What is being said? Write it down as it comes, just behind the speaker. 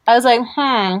I was like,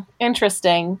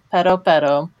 interesting. Pedo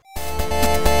pedo.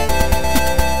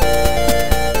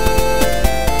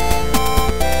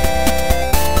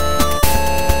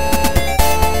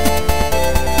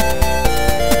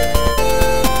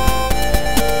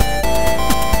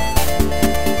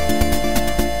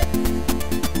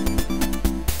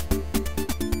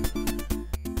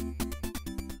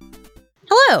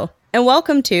 Hello, and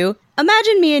welcome to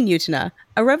Imagine Me and Utena,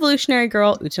 a Revolutionary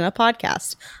Girl Utena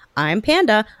podcast. I'm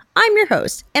Panda, I'm your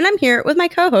host, and I'm here with my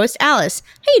co-host, Alice.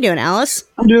 How you doing, Alice?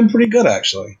 I'm doing pretty good,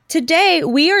 actually. Today,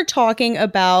 we are talking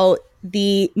about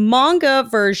the manga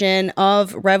version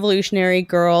of Revolutionary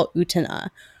Girl Utena.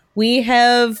 We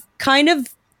have kind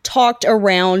of talked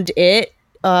around it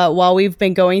while we've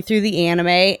been going through the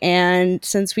anime, and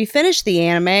since we finished the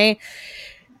anime,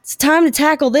 it's time to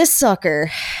tackle this sucker.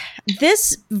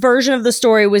 This version of the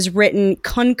story was written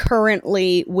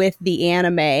concurrently with the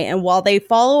anime, and while they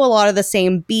follow a lot of the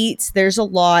same beats, there's a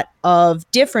lot of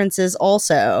differences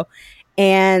also.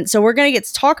 And so we're going to get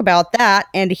to talk about that,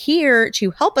 and here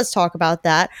to help us talk about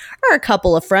that are a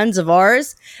couple of friends of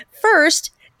ours.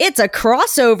 First, it's a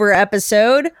crossover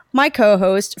episode. My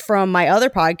co-host from my other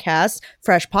podcast,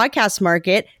 Fresh Podcast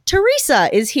Market, Teresa,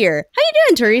 is here. How you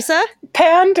doing, Teresa?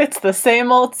 Pand, it's the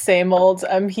same old, same old.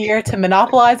 I'm here to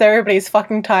monopolize everybody's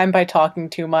fucking time by talking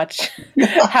too much.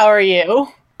 How are you?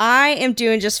 I am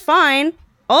doing just fine.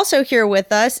 Also here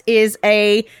with us is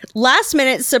a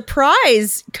last-minute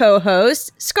surprise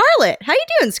co-host, Scarlett. How you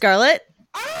doing, Scarlett?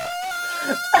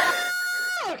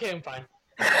 Okay, I'm fine.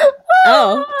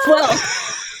 Oh, well.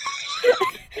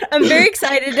 I'm very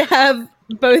excited to have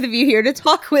both of you here to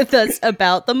talk with us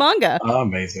about the manga.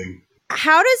 Amazing.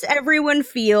 How does everyone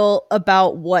feel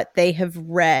about what they have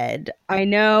read? I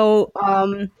know,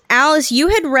 Alice, you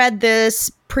had read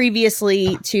this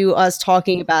previously to us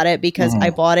talking about it because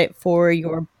I bought it for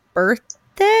your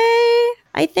birthday,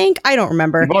 I think. I don't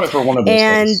remember. You bought it for one of those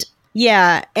days.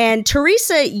 Yeah, and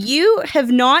Teresa, you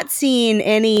have not seen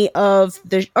any of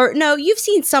the... Or no, you've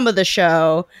seen some of the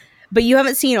show, but you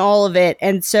haven't seen all of it,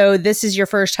 and so this is your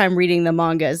first time reading the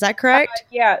manga. Is that correct?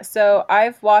 Yeah, so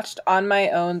I've watched on my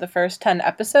own the first 10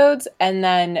 episodes, and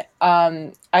then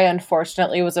I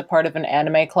unfortunately was a part of an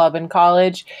anime club in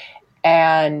college,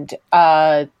 and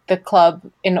the club,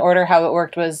 in order how it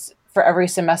worked, was for every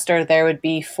semester there would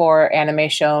be 4 anime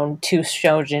shown, 2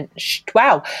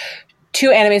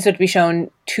 animes would be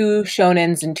shown, 2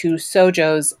 shonens and 2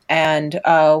 soujos, and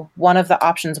one of the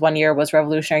options one year was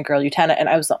Revolutionary Girl Utena, and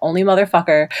I was the only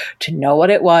motherfucker to know what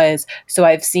it was. So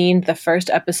I've seen the first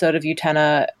episode of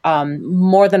Utena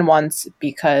more than once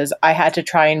because I had to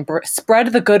try and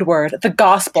spread the good word, the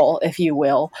gospel, if you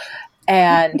will.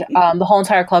 And the whole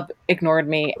entire club ignored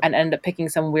me and ended up picking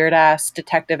some weird-ass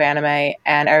detective anime,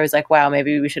 and I was like, wow,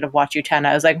 maybe we should have watched Utena.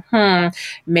 I was like,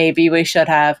 maybe we should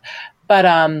have. But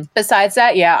besides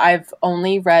that, yeah, I've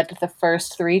only read the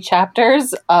first 3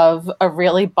 chapters of a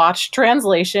really botched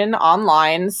translation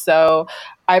online, so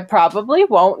I probably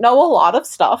won't know a lot of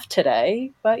stuff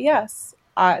today. But yes,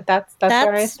 that's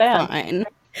where I stand. Fine.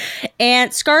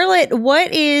 And Scarlett,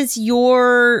 what is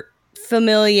your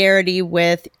familiarity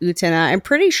with Utena? I'm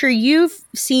pretty sure you've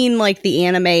seen like the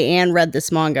anime and read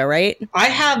this manga, right? I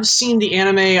have seen the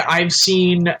anime. I've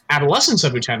seen Adolescence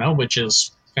of Utena, which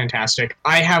is fantastic.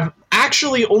 I have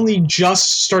actually only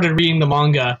just started reading the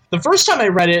manga. The first time I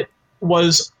read it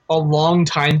was a long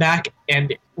time back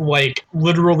and like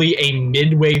literally a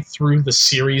midway through the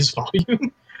series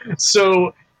volume.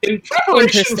 So in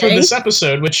preparation for this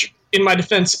episode, which in my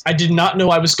defense, I did not know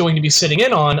I was going to be sitting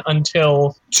in on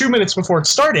until 2 minutes before it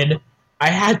started, I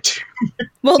had to...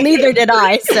 Well, neither did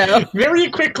I, so... very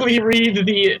quickly read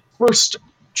the first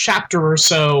chapter or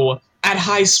so at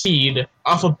high speed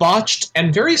off a botched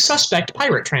and very suspect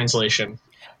pirate translation.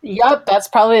 Yup, that's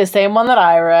probably the same one that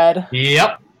I read.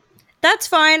 Yep. That's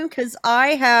fine, because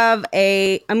I'm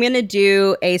going to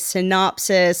do a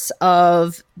synopsis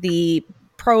of the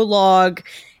prologue,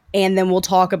 and then we'll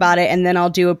talk about it, and then I'll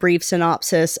do a brief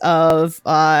synopsis of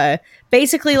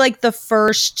basically like the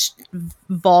first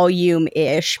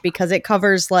volume-ish, because it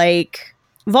covers like...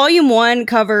 Volume 1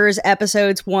 covers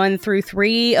episodes 1 through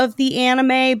 3 of the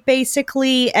anime,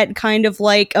 basically, at kind of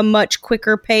like a much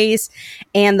quicker pace.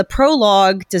 And the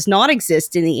prologue does not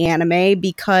exist in the anime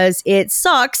because it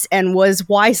sucks and was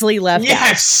wisely left out.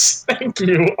 Yes! Thank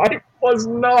you. I was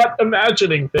not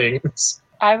imagining things.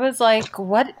 I was like,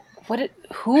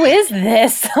 who is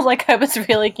this? Like, I was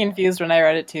really confused when I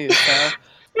read it too, so...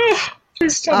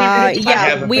 Please tell me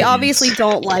yeah, we obviously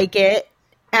don't like it.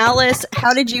 Alice,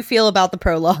 how did you feel about the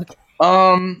prologue?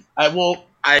 I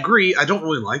agree. I don't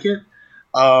really like it.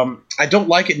 I don't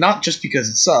like it not just because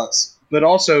it sucks, but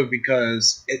also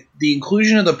because the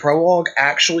inclusion of the prologue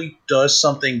actually does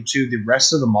something to the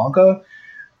rest of the manga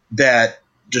that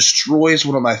destroys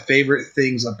one of my favorite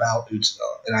things about Utsuno.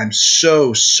 And I'm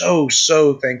so, so,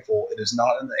 so thankful it is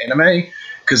not in the anime,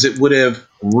 because it would have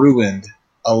ruined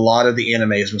a lot of the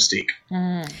anime's mystique.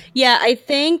 Yeah, I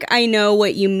think I know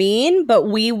what you mean, but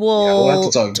we will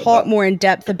we'll have to talk more in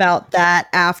depth about that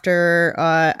after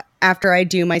I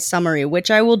do my summary, which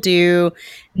I will do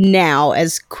now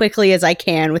as quickly as I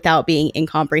can without being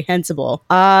incomprehensible.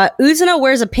 Utsuno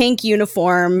wears a pink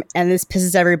uniform, and this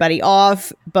pisses everybody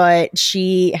off, but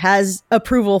she has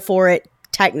approval for it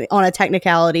on a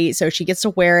technicality, so she gets to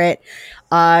wear it.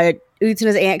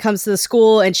 Utsuno's aunt comes to the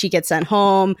school and she gets sent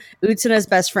home. Utsuno's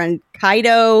best friend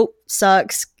Kaido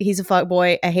sucks. He's a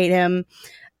fuckboy. I hate him.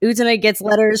 Utsuno gets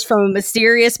letters from a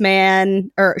mysterious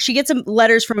man, or she gets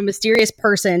letters from a mysterious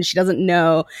person she doesn't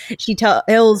know. She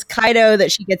tells Kaido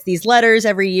that she gets these letters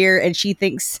every year, and she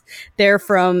thinks they're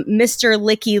from Mr.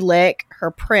 Licky Lick,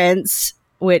 her prince,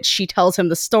 which she tells him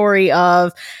the story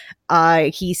of.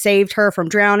 He saved her from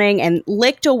drowning and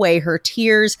licked away her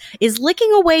tears. Is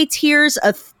licking away tears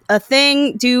a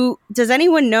thing? Does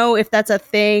anyone know if that's a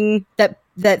thing that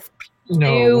No.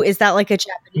 do? Is that like a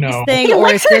Japanese thing, He or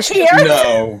licks is her this tears?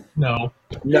 No.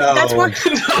 That's why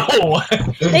No.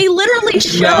 they literally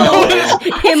show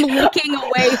him licking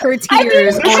away her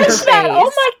tears on her face.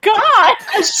 Oh my god!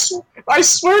 I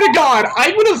swear to God,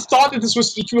 I would have thought that this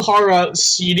was Ikuhara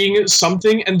seeding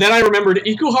something, and then I remembered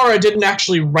Ikuhara didn't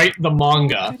actually write the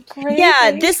manga.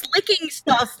 Yeah, this licking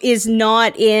stuff is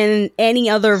not in any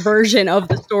other version of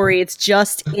the story. It's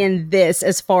just in this,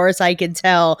 as far as I can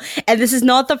tell. And this is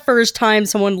not the first time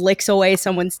someone licks away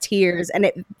someone's tears,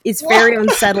 and it's very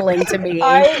unsettling to me.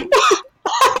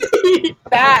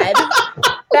 Bad.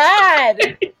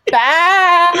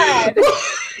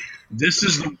 This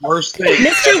is the worst thing.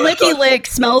 Mr. Licky Lick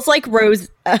smells like rose.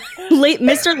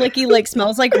 Mr. Licky Lick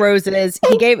smells like roses.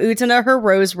 He gave Utena her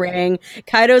rose ring.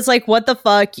 Kaido's like, what the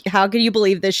fuck? How could you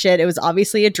believe this shit? It was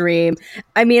obviously a dream.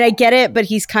 I mean, I get it, but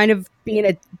he's kind of being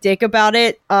a dick about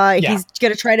it. He's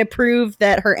gonna try to prove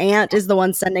that her aunt is the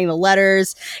one sending the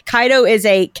letters. Kaido is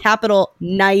a capital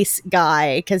nice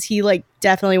guy, because he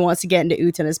definitely wants to get into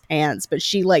Utena's pants, but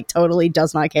she totally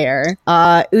does not care.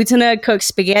 Utena cooks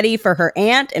spaghetti for her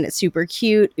aunt, and it's super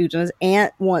cute. Utena's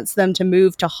aunt wants them to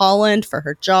move to Holland for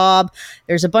her job.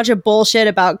 There's a bunch of bullshit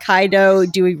about Kaido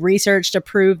doing research to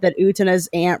prove that Utena's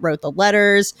aunt wrote the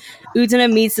letters.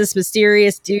 Utena meets this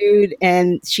mysterious dude,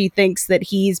 and she thinks that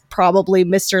he's probably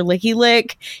Mr. Licky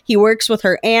Lick. He works with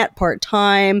her aunt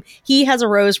part-time. He has a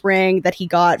rose ring that he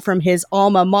got from his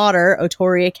alma mater,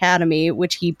 Otori Academy,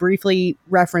 which he briefly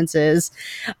references.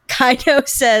 Kaido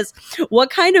says, what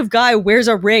kind of guy wears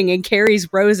a ring and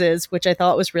carries roses? Which I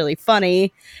thought was really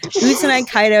funny. Utena and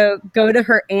Kaido go to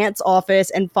her aunt's office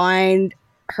and find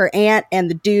her aunt and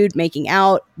the dude making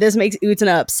out. This makes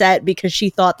Utena upset because she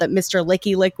thought that Mr.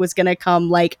 Licky Lick was gonna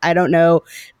come, I don't know,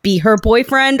 be her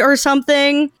boyfriend or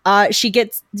something.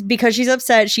 Because she's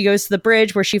upset, she goes to the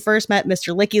bridge where she first met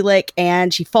Mr. Licky Lick,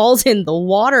 and she falls in the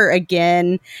water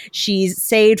again. She's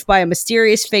saved by a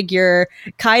mysterious figure.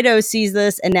 Kaido sees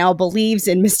this and now believes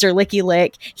in Mr. Licky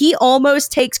Lick. He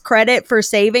almost takes credit for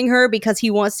saving her because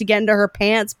he wants to get into her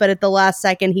pants, but at the last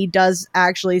second he does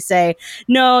actually say,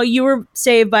 no, you were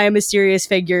saved by a mysterious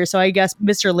figure, so I guess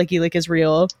Mr. Licky Lick is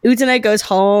real. Utena goes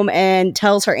home and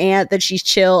tells her aunt that she's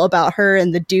chill about her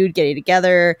and the dude getting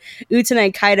together. Utena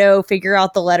and Kaido figure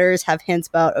out the letters have hints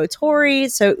about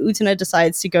Otori, so Utena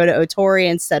decides to go to Otori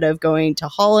instead of going to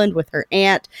Holland with her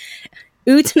aunt.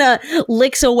 Utena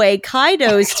licks away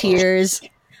Kaido's tears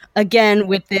again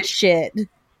with this shit,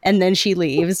 and then she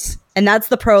leaves. And that's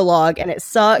the prologue, and it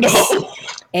sucks.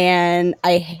 And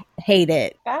I hate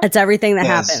it. That's everything that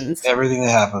happens. Everything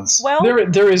that happens. Well,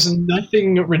 there is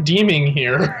nothing redeeming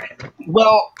here.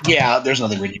 Well, yeah, there's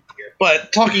nothing redeeming here.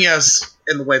 But talking as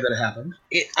in the way that it happened,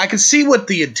 I can see what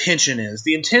the intention is.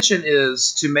 The intention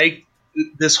is to make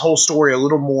this whole story a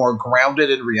little more grounded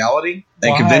in reality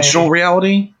than conventional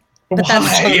reality.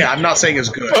 Why? Yeah, I'm not saying it's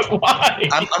good. But why?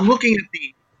 I'm looking at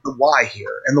the why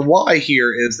here. And the why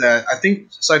here is that I think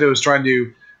Saito is trying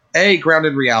to, A, ground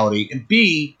in reality, and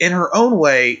B, in her own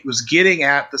way, was getting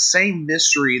at the same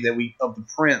mystery of the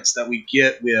prince that we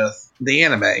get with the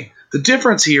anime. The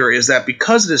difference here is that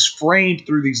because it is framed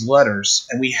through these letters,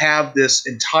 and we have this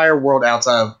entire world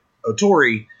outside of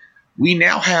Otori, we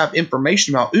now have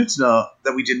information about Utena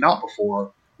that we did not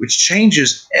before, which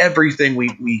changes everything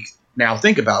we now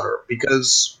think about her,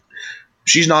 because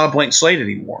she's not a blank slate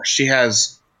anymore. She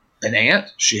has an aunt.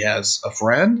 She has a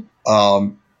friend.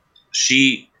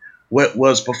 She what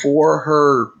was before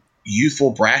her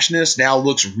youthful brashness now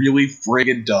looks really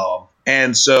friggin' dumb.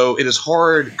 And so it is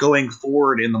hard going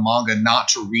forward in the manga not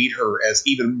to read her as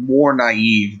even more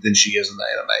naive than she is in the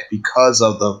anime because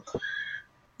of the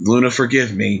Luna,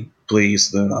 forgive me,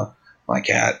 please, Luna, my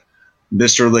cat,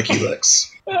 Mr. Licky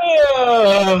Licks.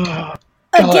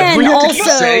 Again,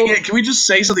 also, can we just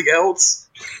say something else?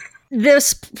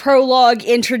 This prologue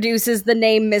introduces the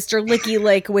name Mr. Licky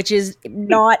Lick, which is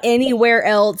not anywhere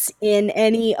else in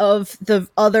any of the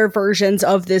other versions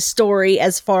of this story,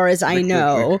 as far as I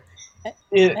know.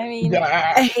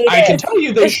 I can tell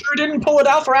you they sure didn't pull it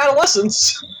out for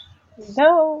adolescents.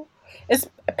 No.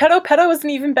 Pedo isn't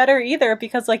even better either,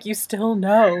 because, like, you still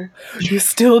know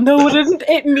what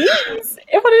it means,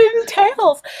 what it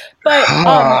entails. But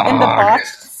in the botched,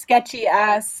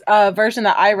 sketchy-ass version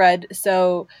that I read,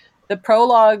 so the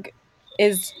prologue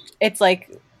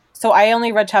so I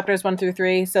only read chapters 1 through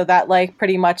 3, so that, like,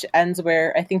 pretty much ends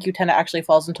where I think Utena actually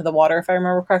falls into the water, if I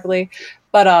remember correctly.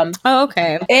 But,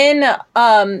 okay. In,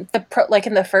 in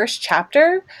the first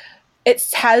chapter,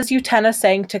 it has Utena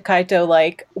saying to Kaito,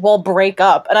 like, we'll break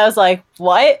up. And I was like,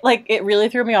 what? Like, it really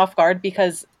threw me off guard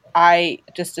because I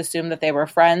just assumed that they were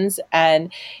friends.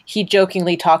 And he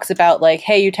jokingly talks about, like,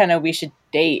 hey, Utena, we should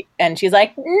date. And she's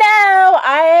like, no,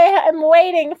 I am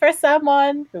waiting for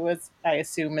someone who was, I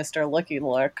assume, Mr. Looky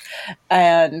Look.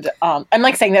 And I'm,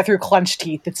 like, saying that through clenched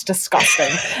teeth. It's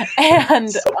disgusting. And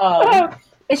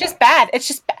it's just bad. It's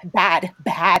just bad.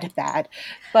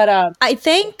 But I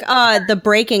think the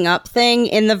breaking up thing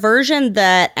in the version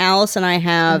that Alice and I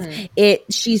have,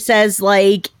 she says,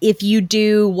 like, if you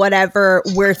do whatever,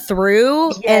 we're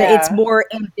through, and it's more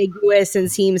ambiguous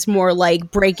and seems more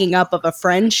like breaking up of a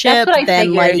friendship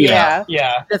than like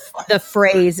the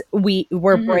phrase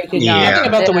we're breaking up. Nothing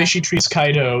about the way she treats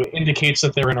Kaido indicates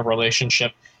that they're in a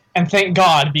relationship, and thank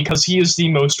God, because he is the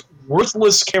most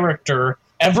worthless character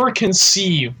ever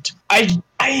conceived. I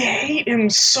hate him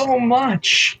so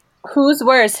much. Who's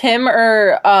worse, him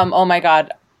or oh my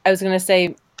god, I was gonna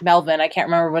say Melvin. I can't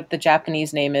remember what the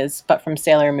Japanese name is, but from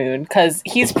Sailor Moon, because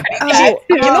he's pretty bad.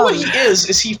 You know what he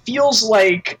is he feels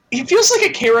like a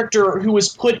character who was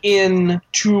put in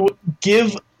to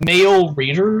give male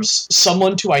readers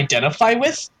someone to identify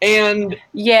with, and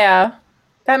yeah.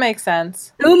 That makes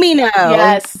sense. Umino.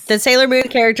 Yes. The Sailor Moon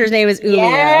character's name is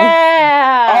Umino.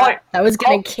 Yeah. That was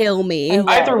going to kill me.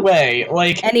 Either way,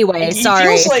 like... Anyway, he sorry.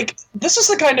 feels like this is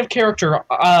the kind of character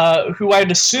who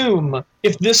I'd assume,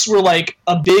 if this were like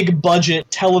a big budget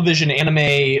television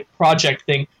anime project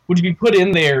thing, would be put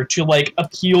in there to like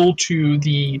appeal to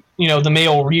the, the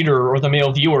male reader or the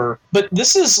male viewer. But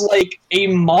this is like a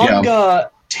manga...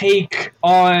 take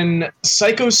on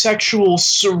psychosexual,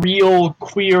 surreal,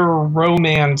 queer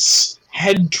romance,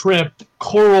 head trip,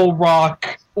 coral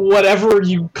rock, whatever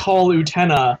you call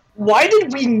Utena. Why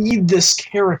did we need this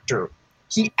character?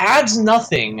 He adds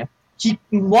nothing. He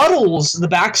muddles the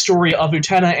backstory of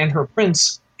Utena and her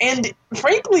prince, and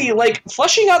frankly, like,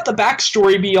 fleshing out the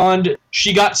backstory beyond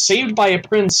she got saved by a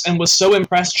prince and was so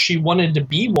impressed she wanted to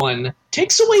be one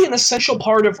takes away an essential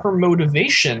part of her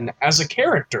motivation as a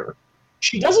character.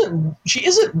 She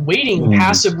isn't waiting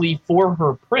passively for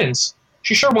her prince.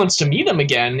 She sure wants to meet him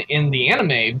again in the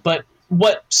anime, but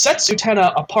what sets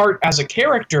Utena apart as a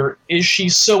character is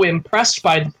she's so impressed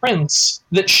by the prince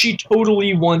that she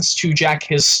totally wants to jack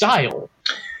his style.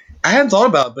 I hadn't thought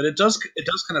about it, but it does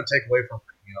kind of take away from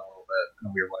her, a little bit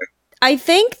in a weird way. I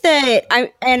think that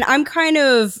I'm kind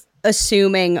of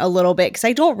assuming a little bit, because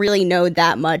I don't really know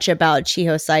that much about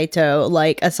Chiho Saito,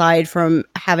 like, aside from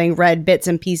having read bits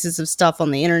and pieces of stuff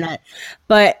on the internet.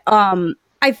 But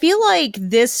I feel like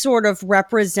this sort of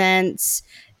represents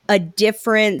a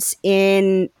difference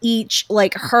in each,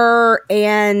 like, her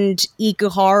and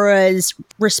Ikuhara's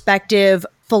respective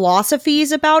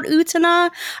philosophies about Utena.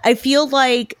 I feel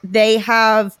like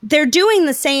they're doing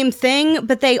the same thing,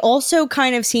 but they also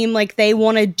kind of seem like they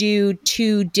want to do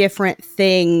two different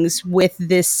things with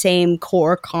this same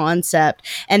core concept.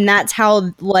 And that's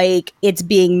how, like, it's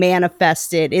being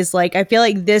manifested, is like, I feel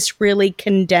like this really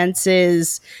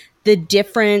condenses the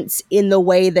difference in the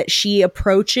way that she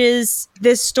approaches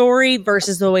this story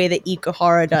versus the way that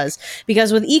Ikuhara does.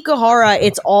 Because with Ikuhara,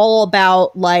 it's all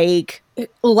about, like,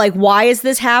 why is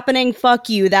this happening? Fuck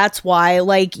you, that's why.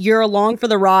 Like, you're along for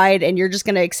the ride and you're just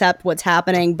gonna accept what's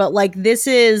happening. But, like,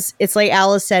 it's like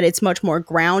Alice said, it's much more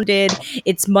grounded,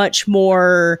 it's much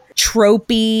more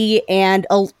tropey, and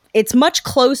it's much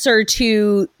closer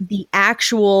to the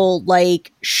actual,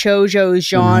 like, shoujo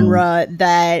genre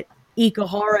that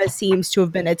Ikuhara seems to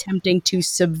have been attempting to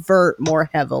subvert more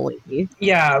heavily.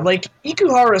 Yeah, like,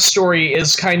 Ikuhara's story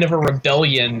is kind of a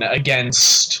rebellion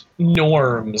against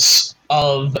norms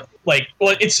of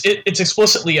it's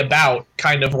explicitly about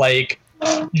kind of like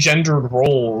gendered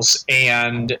roles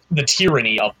and the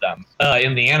tyranny of them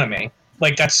in the anime.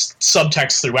 Like, that's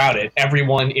subtext throughout it.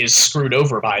 Everyone is screwed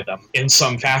over by them in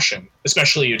some fashion,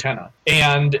 especially Utena.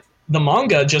 And the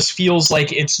manga just feels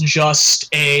like it's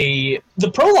just the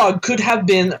prologue could have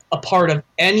been a part of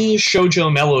any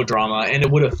shoujo melodrama and it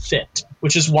would have fit,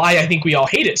 which is why I think we all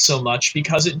hate it so much,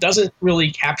 because it doesn't really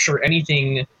capture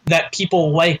anything that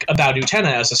people like about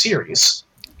Utena as a series.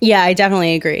 Yeah, I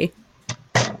definitely agree.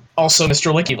 Also,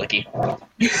 Mr. Licky Licky.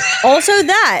 Also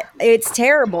that. It's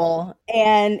terrible,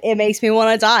 and it makes me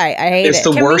want to die. I hate it. It's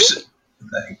the worst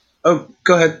thing. Oh,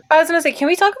 go ahead. I was gonna say, can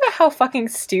we talk about how fucking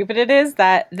stupid it is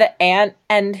that the aunt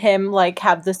and him like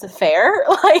have this affair?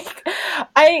 Like,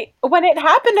 when it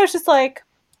happened, I was just like,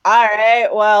 all right,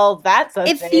 well, that's a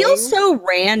It thing. feels so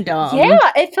random.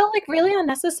 Yeah, it felt like really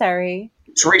unnecessary.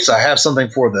 Teresa, I have something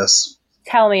for this.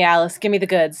 Tell me, Alice. Give me the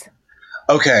goods.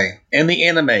 Okay, in the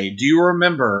anime, do you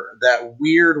remember that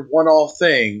weird one-off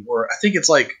thing where I think it's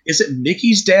like, is it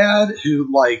Mickey's dad who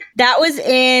like... That was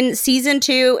in season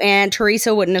 2, and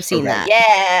Teresa wouldn't have seen that.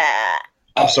 Yeah.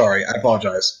 I'm sorry, I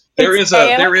apologize. There is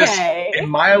a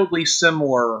mildly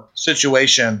similar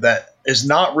situation that is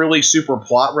not really super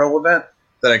plot relevant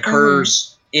that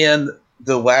occurs in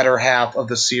the latter half of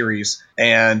the series,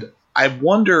 and I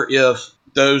wonder if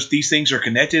these things are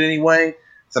connected anyway.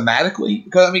 Thematically,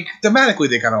 because I mean, thematically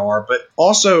they kind of are, but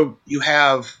also you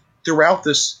have throughout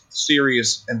this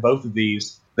series and both of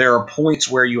these, there are points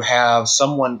where you have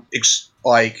someone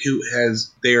who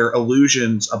has their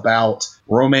illusions about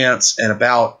romance and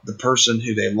about the person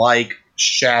who they like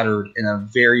shattered in a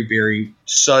very, very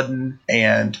sudden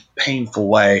and painful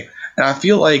way. And I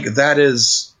feel like that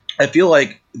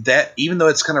even though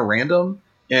it's kind of random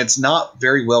and it's not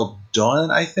very well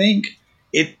done, I think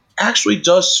it actually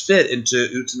does fit into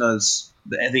Utena's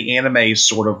the anime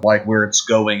sort of like where it's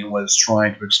going and what it's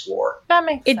trying to explore. That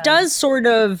makes sense. It does sort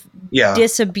of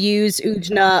disabuse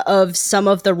Utena of some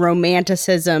of the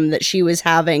romanticism that she was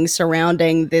having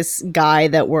surrounding this guy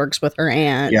that works with her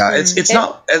aunt. Yeah, it's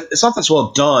not that's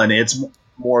well done. It's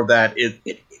more that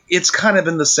it's kind of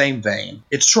in the same vein.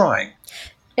 It's trying.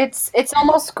 It's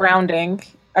almost grounding.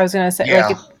 I was gonna say,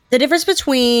 Yeah. The difference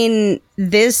between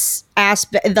this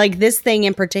aspect, like this thing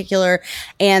in particular,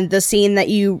 and the scene that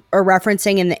you are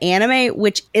referencing in the anime,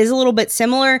 which is a little bit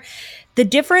similar, the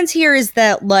difference here is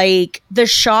that, like, the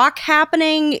shock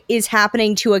is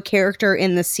happening to a character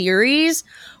in the series,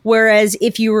 whereas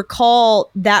if you recall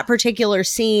that particular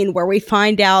scene where we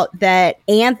find out that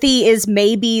Anthe is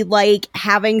maybe, like,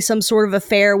 having some sort of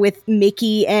affair with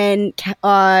Mickey and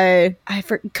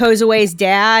Kozue's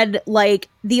dad, like,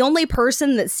 the only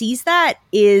person that sees that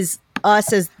is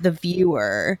us as the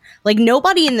viewer. Like,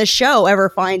 nobody in the show ever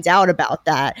finds out about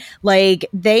that. Like,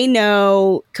 they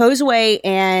know, Kozue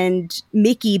and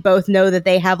Mickey both know that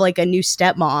they have like a new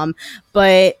stepmom,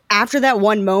 but after that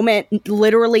one moment,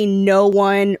 literally no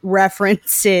one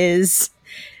references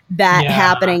that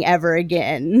happening ever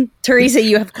again. Teresa,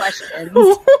 you have questions.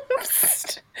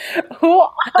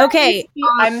 Okay.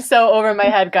 I'm so over my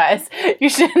head, guys. You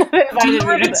shouldn't have invited me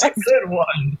to It's this. a good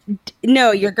one.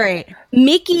 No, you're great.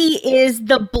 Mickey is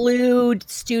the blue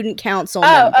student council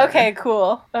member. Oh, okay,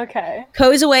 cool. Okay.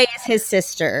 Kozue is his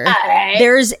sister. Alright.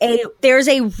 There's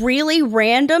a really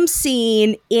random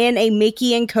scene in a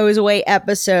Mickey and Kozue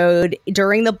episode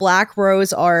during the Black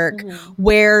Rose arc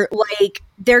where, like,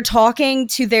 they're talking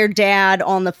to their dad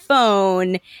on the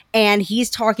phone, and he's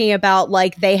talking about,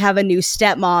 like, they have a new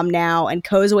stepmom now, and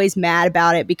Kozue's mad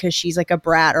about it because she's like a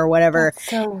brat or whatever. That's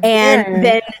so And weird.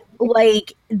 then,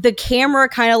 like, the camera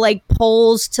kind of like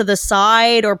pulls to the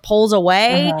side or pulls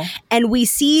away, and we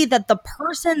see that the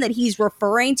person that he's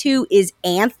referring to is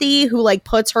Anthe, who like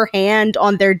puts her hand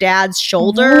on their dad's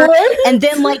shoulder. What? And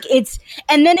then like it's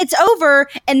over,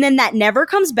 and then that never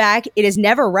comes back. It is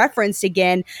never referenced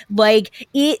again. Like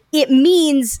it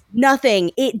means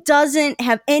nothing. It doesn't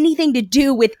have anything to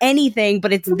do with anything,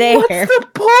 but it's there. What's the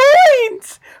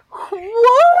point?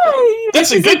 Why?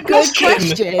 That's a good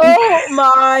question. Oh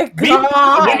my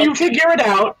god. When you figure it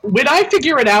out, when I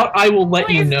figure it out, I will let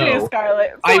you Please know. do,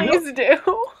 Scarlett. I will- Please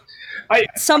do.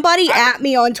 Somebody at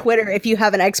me on Twitter if you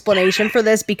have an explanation for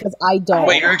this, because I don't.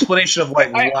 Wait, your explanation of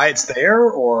like why it's there,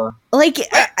 or Like,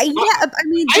 I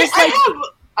mean, just like.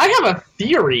 I have a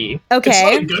theory. Okay. It's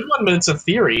not a good one, but it's a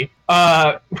theory.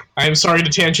 I'm sorry to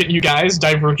tangent you guys.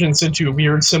 Divergence into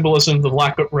weird symbolism of the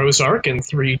Black Rose arc in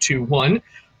 3, 2, 1.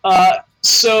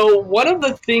 So one of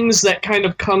the things that kind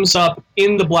of comes up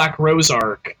in the Black Rose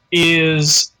arc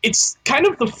is it's kind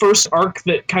of the first arc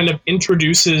that kind of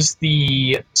introduces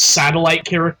the satellite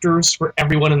characters for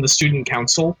everyone in the student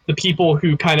council, the people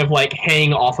who kind of like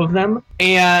hang off of them.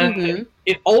 And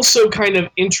it also kind of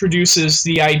introduces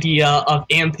the idea of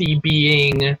Anthe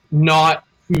being not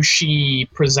who she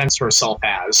presents herself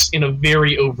as in a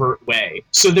very overt way.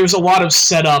 So there's a lot of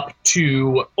setup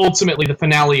to ultimately the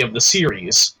finale of the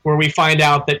series, where we find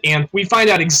out that we find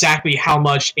out exactly how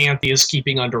much Anthe is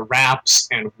keeping under wraps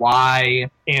and why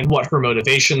and what her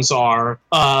motivations are.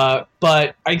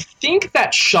 But I think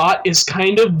that shot is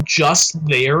kind of just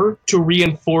there to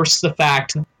reinforce the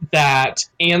fact that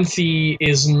Anthe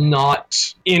is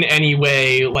not in any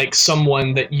way like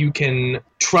someone that you can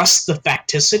trust the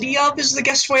facticity of, is the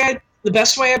best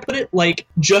way I put it. Like,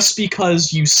 just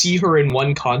because you see her in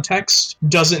one context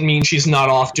doesn't mean she's not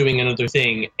off doing another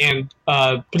thing. And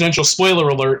potential spoiler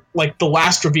alert, like the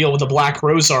last reveal of the Black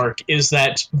Rose arc is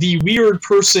that the weird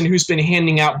person who's been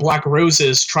handing out black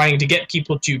roses trying to get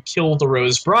people to kill the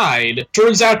Rose Bride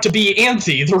turns out to be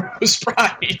Anthe, the Rose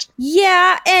Bride.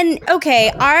 Yeah, and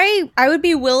okay, I would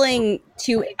be willing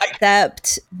to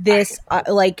accept this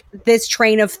this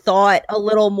train of thought a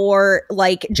little more,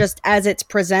 like, just as it's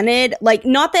presented. Like,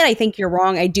 not that I think you're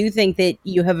wrong. I do think that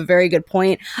you have a very good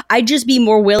point. I'd just be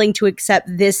more willing to accept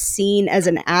this scene as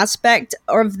an aspect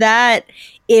of that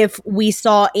if we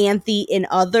saw Anthe in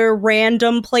other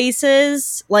random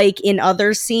places, like in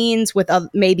other scenes with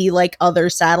maybe like other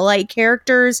satellite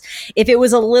characters. If it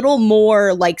was a little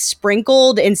more like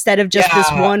sprinkled instead of just this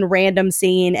one random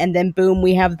scene and then boom,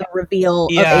 we have the reveal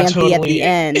of Anthe at the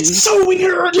end. It's so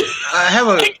weird. I have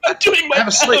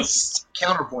a slight best.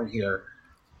 counterpoint here.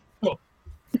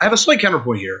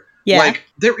 Yeah. Like,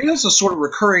 there is a sort of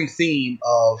recurring theme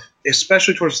of,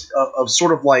 especially towards, of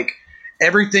sort of like,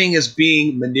 everything is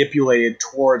being manipulated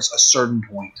towards a certain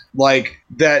point. Like,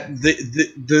 that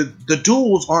the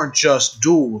duels aren't just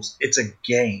duels, it's a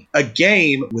game. A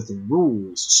game with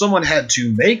rules. Someone had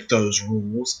to make those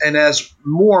rules, and as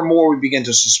more and more we begin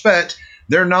to suspect,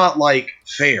 they're not, like,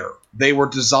 fair. They were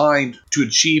designed to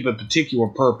achieve a particular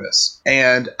purpose.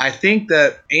 And I think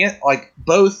that, like,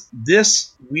 both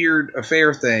this weird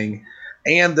affair thing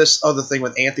and this other thing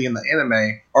with Anthe in the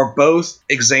anime are both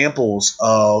examples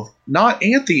of not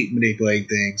Anthe manipulating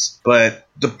things, but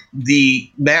the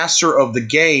master of the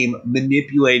game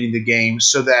manipulating the game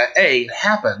so that A, it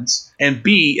happens, and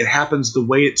B, it happens the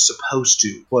way it's supposed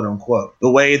to, quote unquote. The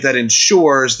way that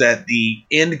ensures that the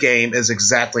end game is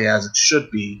exactly as it should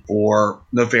be for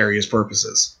nefarious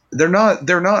purposes. They're not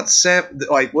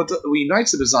like what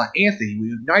unites them is not Anthe.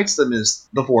 What unites them is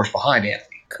the force behind Anthe.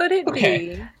 Could it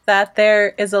be that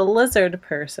there is a lizard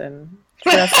person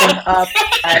dressing up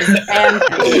as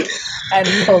Anthe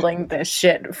and pulling this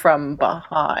shit from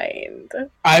behind?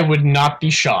 I would not be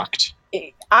shocked.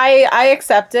 I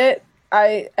accept it.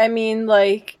 I mean,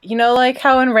 like, you know, like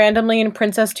how randomly in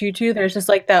Princess Tutu, there's just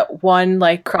like that one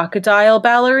like crocodile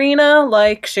ballerina.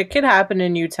 Like, shit could happen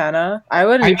in Utena. I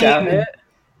wouldn't doubt it.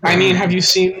 I mean, have you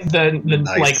seen the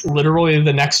Nice. like literally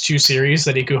the next two series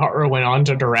that Ikuhara went on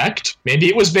to direct? Maybe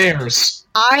it was Bears.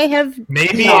 I have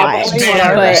Maybe not, it was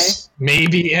Bears.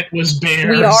 Maybe it was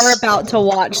Bears. We are about to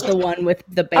watch the one with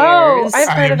the bears. Oh, I've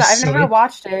heard of that. I've I'm never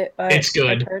watched it, but It's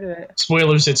good. I've heard of it.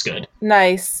 Spoilers, it's good.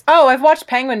 Nice. Oh, I've watched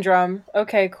Penguin Drum.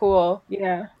 Okay, cool.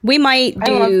 Yeah. We might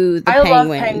do the I love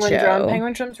Penguin Penguin show. Drum.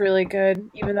 Penguin Drum's really good,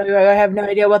 even though I have no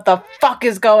idea what the fuck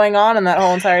is going on in that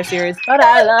whole entire series. But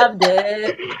I loved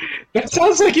it. That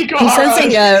sounds like I'm Ikuhara.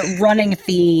 sensing a running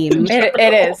theme. It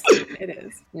is. It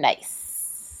is. Nice.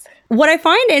 What I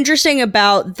find interesting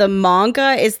about the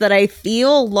manga is that I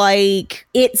feel like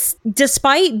it's,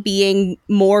 despite being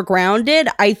more grounded,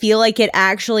 I feel like it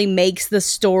actually makes the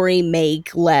story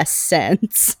make less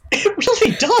sense. It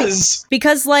really does.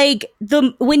 Because, like,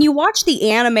 when you watch the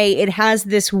anime, it has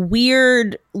this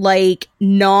weird, like,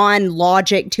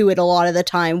 non-logic to it a lot of the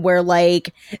time where,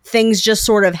 like, things just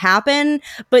sort of happen.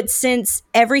 But since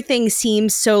everything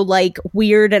seems so, like,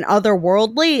 weird and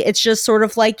otherworldly, it's just sort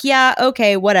of like, yeah,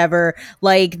 okay, whatever.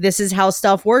 Like, this is how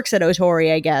stuff works at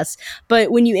Otori, I guess.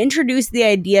 But when you introduce the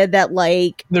idea that,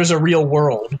 like, There's a real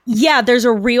world. yeah, there's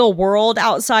a real world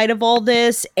outside of all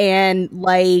this, and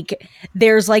like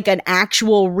there's like an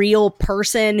actual real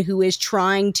person who is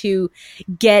trying to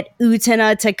get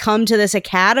Utena to come to this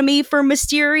academy for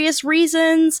mysterious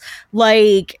reasons.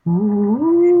 Like,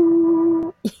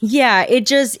 yeah,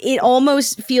 it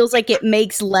almost feels like it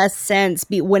makes less sense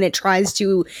when it tries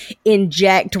to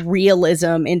inject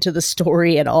realism into the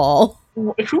story at all.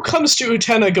 Who comes to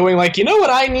Utena going like, you know what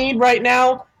I need right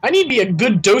now? I need me a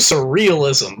good dose of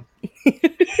realism.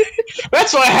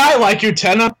 That's why I like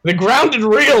Utena, the grounded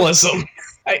realism.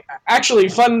 Actually,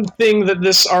 fun thing that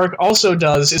this arc also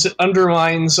does is it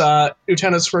undermines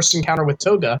Utena's first encounter with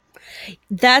Toga.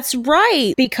 That's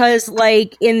right, because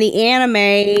like in the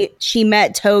anime, she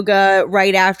met Toga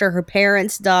right after her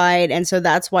parents died, and so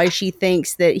that's why she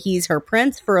thinks that he's her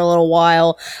prince for a little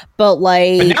while. But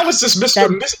like, But now it's just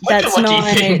Mr. that's Lucky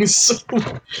not things.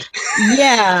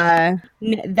 yeah,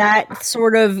 that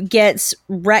sort of gets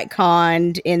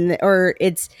retconned or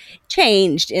it's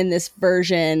changed in this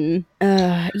version.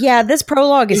 Yeah, this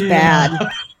prologue is bad.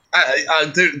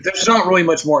 There's not really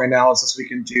much more analysis we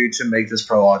can do to make this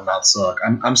prologue not suck.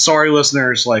 I'm sorry,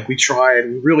 listeners. Like, we tried.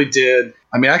 We really did.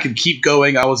 I mean, I could keep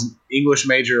going. I was an English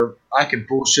major. I could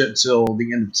bullshit till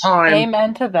the end of time.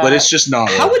 Amen to that. But it's just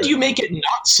not. How would you make it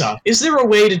not suck? Is there a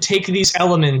way to take these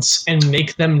elements and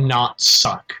make them not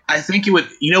suck? I think it would.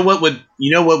 You know what would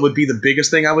be the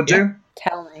biggest thing I would do?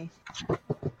 Tell me.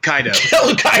 Kaido.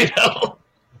 Kill Kaido.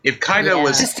 If Kaido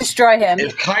was just destroy him.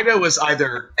 If Kaido was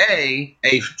either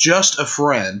just a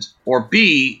friend, or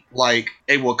B, like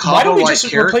a Wakaba-like character. Why don't we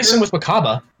just replace him with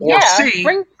Wakaba? Or C,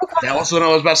 bring Wakaba. that was what I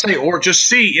was about to say. Or just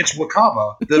C, it's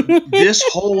Wakaba. This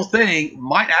whole thing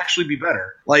might actually be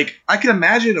better. Like, I can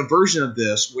imagine a version of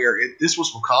this where this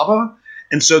was Wakaba,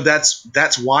 and so that's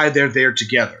why they're there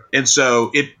together. And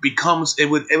so it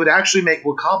would actually make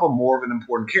Wakaba more of an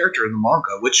important character in the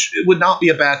manga, which it would not be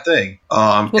a bad thing.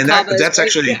 And that's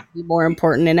actually more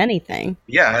important than anything.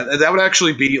 Yeah, that would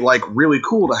actually be like really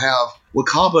cool to have.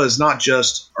 Wakaba is not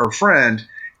just her friend,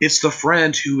 it's the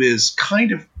friend who is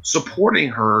kind of supporting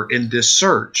her in this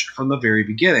search from the very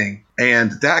beginning.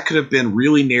 And that could have been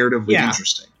really narratively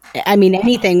interesting. I mean,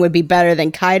 anything would be better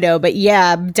than Kaido, but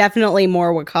yeah, definitely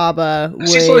more Wakaba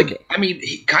would.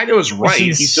 Kaido is right.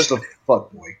 He's just a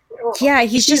fuckboy. Yeah,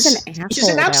 he's just an asshole. He's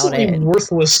an absolutely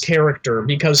worthless character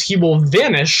because he will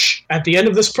vanish at the end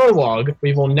of this prologue.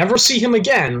 We will never see him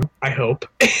again, I hope.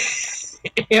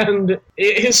 and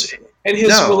his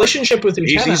relationship with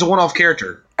Utena. He's a one-off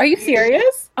character. Are you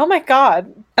serious? Oh my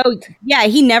god. Oh, yeah,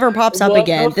 he never pops up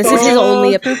again. This is his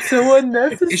only appearance. So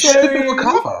unnecessary. It should have been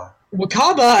Wakaba.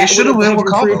 Wakaba it should have been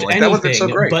improved Wakaba. anything, that would have been so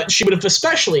great. But she would have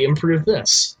especially improved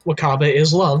this. Wakaba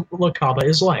is love. Wakaba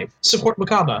is life. Support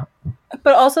Wakaba.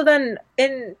 But also then,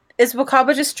 is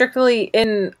Wakaba just strictly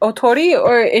in Otori,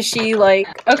 or is she like...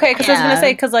 Okay, because I was going to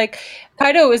say, because like,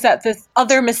 Kaido is at this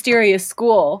other mysterious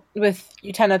school with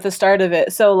Utena at the start of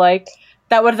it, so like,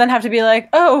 that would then have to be like,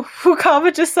 oh,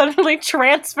 Wakaba just suddenly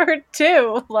transferred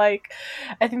too. Like,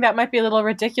 I think that might be a little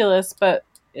ridiculous, but...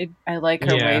 I like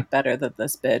her way better than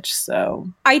this bitch, so...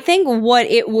 I think what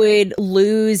it would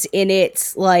lose in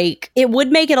its, like... It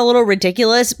would make it a little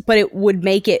ridiculous, but it would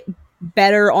make it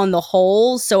better on the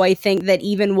whole, so I think that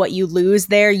even what you lose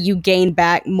there, you gain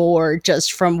back more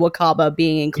just from Wakaba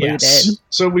being included. Yes.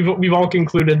 So we've all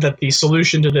concluded that the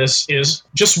solution to this is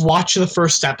just watch the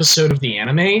first episode of the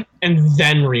anime and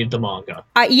then read the manga.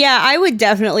 I would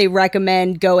definitely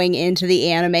recommend going into the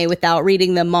anime without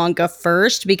reading the manga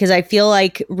first, because I feel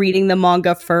like reading the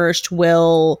manga first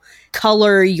will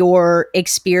color your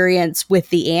experience with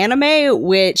the anime,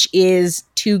 which is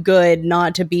too good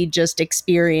not to be just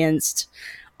experienced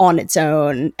on its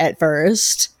own at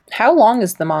first. How long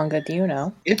is the manga? Do you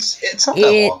know? It's not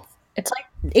that long. It's like...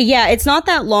 Yeah, it's not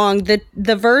that long.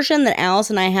 The version that Alice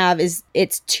and I have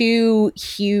it's 2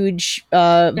 huge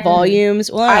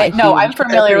volumes. Well, I'm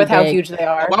familiar with how huge they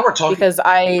are. While we're talking,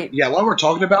 while we're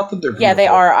talking about them, they're they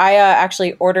are. I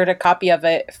actually ordered a copy of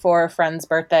it for a friend's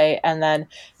birthday, and then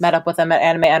met up with them at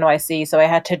Anime NYC. So I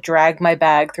had to drag my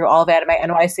bag through all of Anime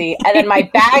NYC, and then my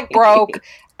bag broke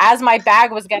as my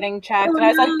bag was getting checked, and I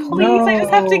was like, "Please, I just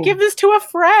have to give this to a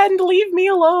friend. Leave me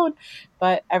alone."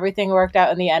 But everything worked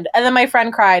out in the end. And then my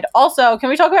friend cried. Also, can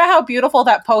we talk about how beautiful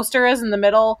that poster is in the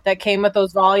middle that came with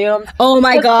those volumes? Oh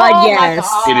my god, yes.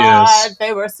 It is.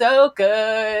 They were so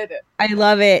good. I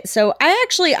love it. So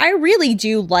I really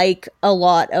do like a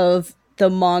lot of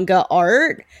the manga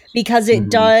art, because it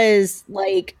does,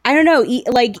 like, I don't know,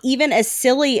 like, even as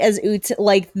silly as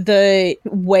like the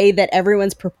way that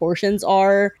everyone's proportions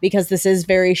are, because this is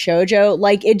very shoujo,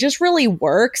 like, it just really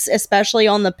works, especially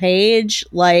on the page.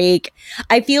 Like,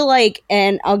 I feel like,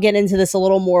 and I'll get into this a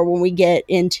little more when we get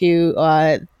into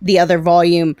the other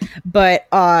volume, but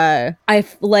even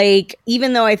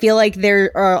though I feel like there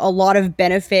are a lot of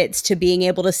benefits to being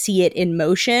able to see it in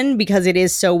motion because it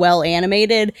is so well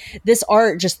animated, this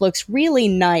art just looks really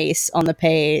nice on the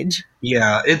page.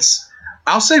 Yeah,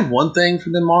 I'll say one thing for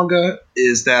the manga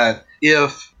is that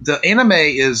if the anime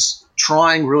is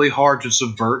trying really hard to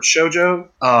subvert shoujo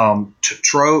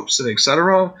tropes and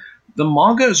etc., the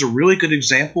manga is a really good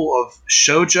example of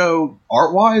shoujo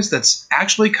art-wise that's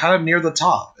actually kind of near the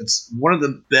top. It's one of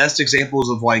the best examples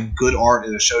of like good art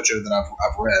in a shoujo that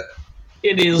I've read.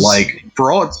 It is Like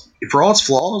for all its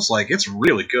flaws, like it's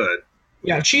really good.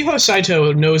 Yeah, Chiho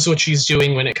Saito knows what she's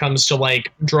doing when it comes to,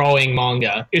 like, drawing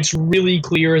manga. It's really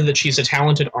clear that she's a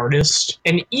talented artist.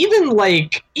 And even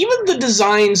the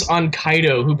designs on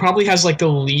Kaido, who probably has, like, the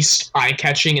least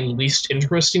eye-catching and least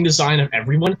interesting design of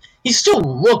everyone, he still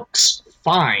looks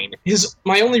fine.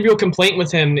 My only real complaint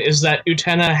with him is that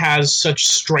Utena has such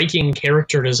striking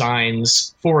character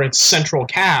designs for its central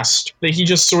cast that he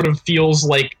just sort of feels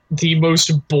like the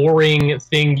most boring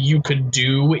thing you could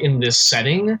do in this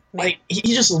setting. Like, he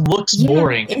just looks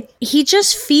boring. He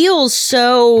just feels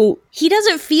so... He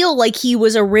doesn't feel like he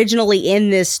was originally in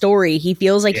this story. He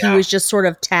feels like he was just sort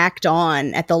of tacked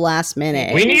on at the last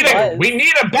minute. We need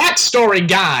a backstory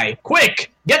guy!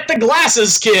 Quick! Get the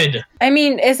glasses, kid! I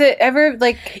mean, is it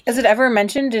ever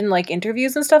mentioned in, like,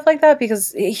 interviews and stuff like that?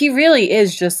 Because he really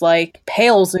is just, like,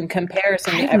 pales in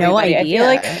comparison to everybody. No idea. I feel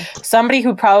like somebody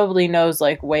who probably knows,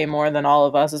 like, way more than all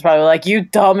of us is probably like, you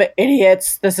dumb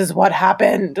idiots, this is what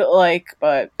happened. Like,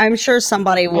 but... I'm sure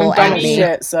somebody will dumb at me.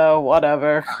 shit, so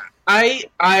whatever.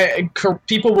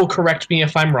 People will correct me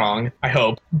if I'm wrong, I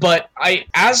hope. But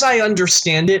as I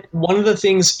understand it, one of the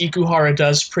things Ikuhara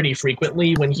does pretty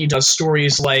frequently when he does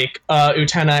stories like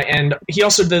Utena, and he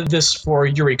also did this for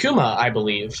Yurikuma, I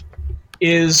believe,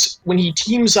 is when he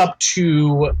teams up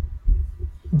to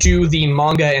do the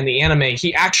manga and the anime,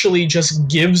 he actually just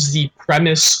gives the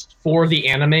premise for the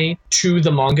anime to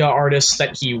the manga artists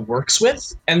that he works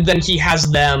with, and then he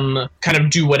has them kind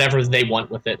of do whatever they want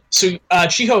with it. So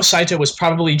Chiho Saito was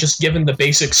probably just given the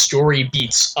basic story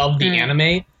beats of the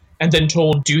anime, and then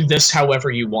told, do this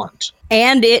however you want.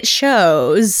 And it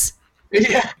shows.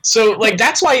 Yeah, so like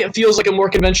that's why it feels like a more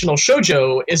conventional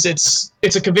shoujo, is it's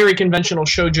a very conventional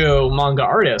shoujo manga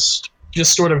artist,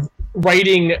 just sort of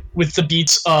writing with the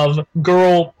beats of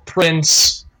girl,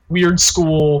 prince, weird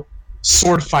school,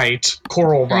 sword fight,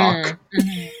 choral rock.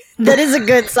 That is a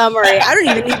good summary. I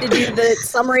don't even need to do the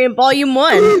summary in volume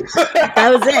 1.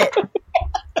 That was it.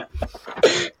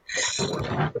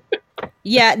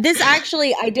 Yeah, this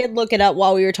actually, I did look it up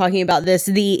while we were talking about this.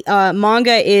 The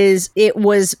manga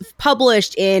was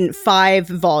published in 5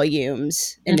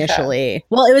 volumes initially. Okay.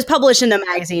 Well, it was published in the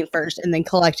magazine first and then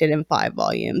collected in 5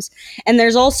 volumes. And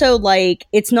there's also, like,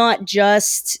 it's not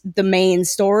just the main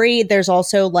story. There's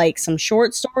also, like, some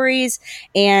short stories.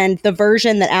 And the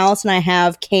version that Alice and I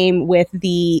have came with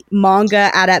the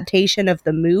manga adaptation of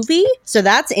the movie. So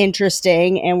that's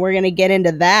interesting. And we're going to get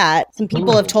into that. Some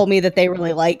people have told me that they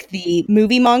really like the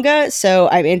movie manga, so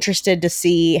I'm interested to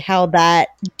see how that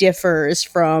differs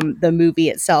from the movie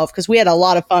itself, because we had a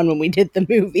lot of fun when we did the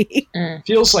movie.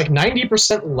 Feels like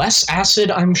 90% less acid,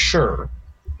 I'm sure.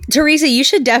 Teresa, you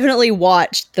should definitely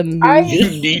watch the movie.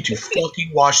 You need to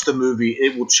fucking watch the movie.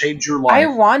 It will change your life. I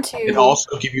want to. And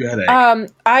also give you a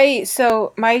headache.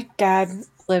 So my dad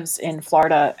lives in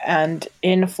Florida, and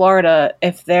in Florida,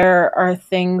 if there are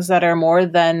things that are more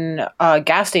than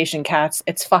gas station cats,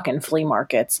 it's fucking flea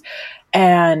markets.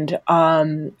 And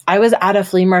I was at a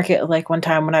flea market like one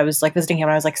time when I was like visiting him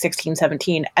when I was like 16,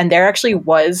 17, and there actually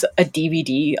was a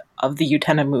DVD of the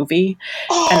Utena movie.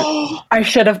 And I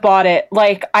should have bought it.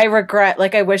 Like, I regret,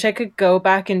 like, I wish I could go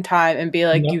back in time and be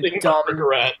like, nothing you dumb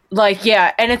regret. Like,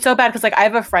 yeah, and it's so bad because, like, I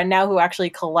have a friend now who actually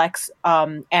collects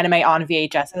anime on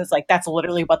VHSs. Like, that's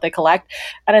literally what they collect.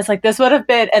 And it's like, this would have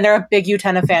been, and they're a big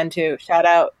Utena fan too. Shout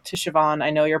out to Siobhan. I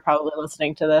know you're probably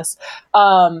listening to this.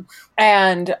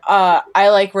 And I,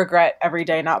 like, regret every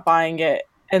day not buying it.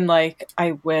 And, like,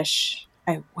 I wish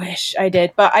I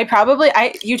did. But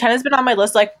Utena's been on my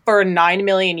list, like, for 9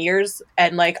 million years.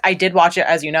 And, like, I did watch it,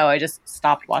 as you know. I just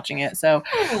stopped watching it. So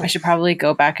I should probably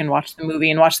go back and watch the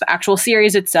movie and watch the actual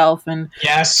series itself. And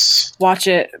watch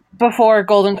it before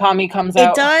Golden Kamuy comes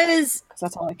out. It does.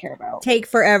 That's all I care about. Take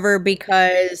forever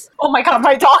because... Oh my god,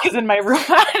 my dog is in my room.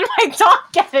 How did my dog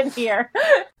get in here?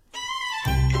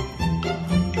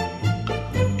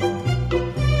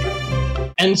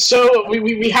 And so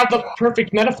we have the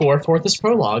perfect metaphor for this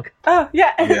prologue. Oh,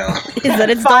 yeah. Is that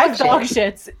it's 5 dog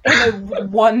shits in a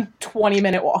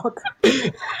 120-minute walk.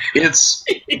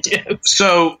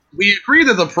 So we agree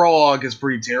that the prologue is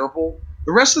pretty terrible.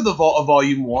 The rest of the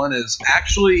volume 1 is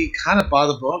actually kind of by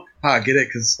the book. Get it?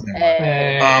 Because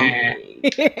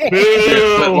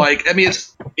Boo. but like, I mean,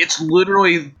 it's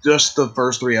literally just the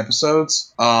first 3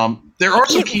 episodes. There are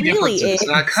some It key really differences,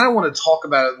 and I is. kind of want to talk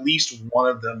about at least one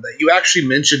of them that you actually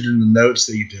mentioned in the notes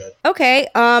that you did. Okay,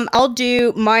 I'll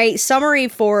do my summary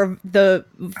for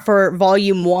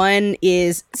volume 1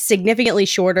 is significantly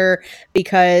shorter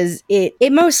because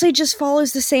it mostly just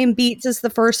follows the same beats as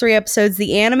the first 3 episodes of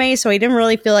the anime, so I didn't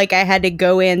really feel like I had to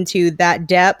go into that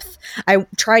depth. I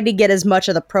tried to get as much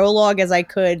of the prologue as I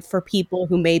could for people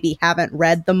who maybe haven't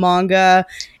read the manga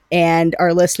and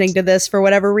are listening to this for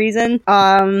whatever reason.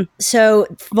 So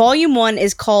volume 1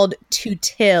 is called To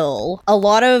Till. A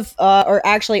lot of, or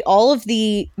actually all of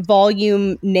the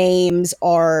volume names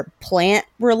are plant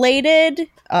related,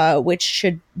 which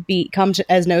should come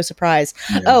as no surprise.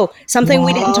 Yeah. Oh, something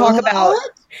we didn't talk about.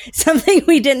 What? Something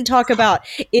we didn't talk about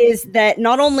is that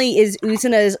not only is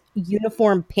Usuna's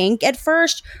uniform pink at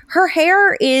first, her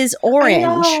hair is orange.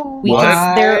 know.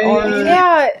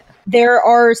 There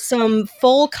are some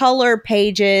full color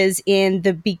pages in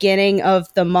the beginning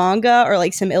of the manga, or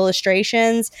like some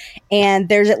illustrations, and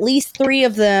there's at least 3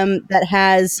 of them that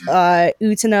has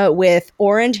Utena with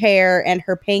orange hair and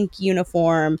her pink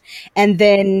uniform, and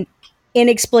then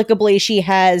inexplicably she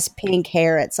has pink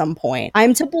hair at some point.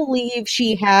 I'm to believe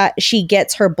she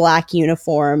gets her black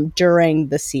uniform during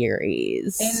the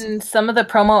series. In some of the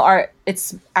promo art,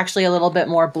 it's actually a little bit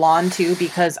more blonde too,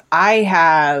 because I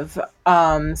have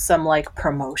some like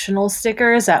promotional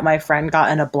stickers that my friend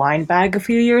got in a blind bag a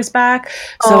few years back.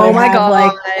 So Oh my God.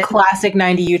 like classic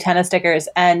 90 Utena stickers,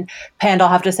 and Panda, I'll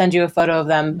have to send you a photo of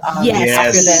them Yes.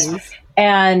 after this.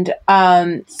 And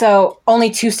so only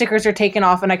 2 stickers are taken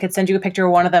off, and I could send you a picture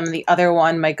of one of them, and the other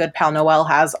one my good pal Noelle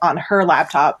has on her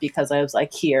laptop because I was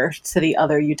like, here to the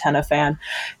other Utena fan.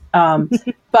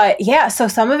 But yeah, so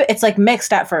some of it's like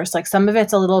mixed at first, like some of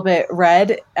it's a little bit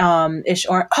red ish,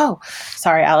 or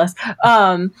sorry Alice,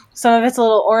 some of it's a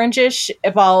little orangish,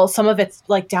 while some of it's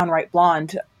like downright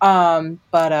blonde,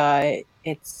 but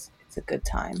it's a good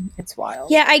time. It's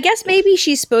wild. Yeah, I guess maybe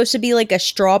she's supposed to be like a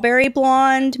strawberry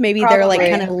blonde. Maybe they're like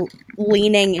Probably. kind of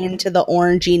leaning into the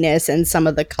oranginess in some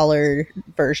of the colored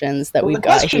versions that we've The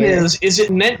got question here. is it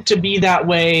meant to be that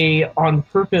way on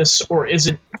purpose, or is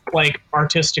it like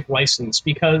artistic license?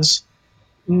 Because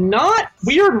not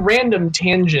weird random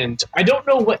tangent. I don't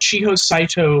know what Shiho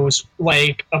Saito's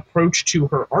like approach to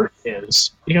her art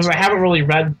is, because I haven't really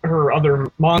read her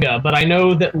other manga, but I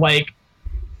know that like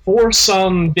for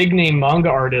some big name manga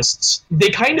artists, they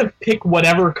kind of pick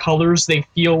whatever colors they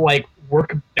feel like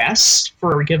work best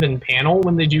for a given panel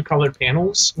when they do colored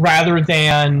panels, rather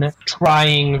than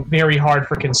trying very hard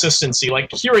for consistency.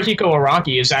 Like Hirohiko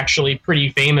Araki is actually pretty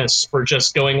famous for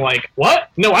just going like,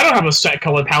 what? No, I don't have a set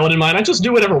color palette in mind. I just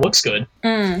do whatever looks good.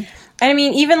 I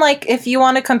mean, even like if you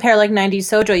want to compare like 90s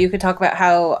Sojo, you could talk about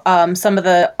how some of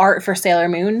the art for Sailor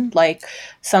Moon, like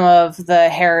some of the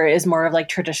hair is more of like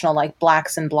traditional like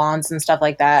blacks and blondes and stuff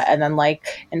like that, and then like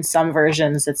in some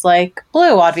versions it's like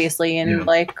blue, obviously, and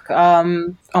like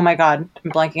oh my god,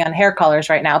 I'm blanking on hair colors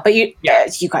right now, but you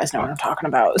guys know what I'm talking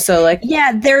about. So like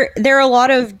there are a lot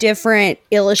of different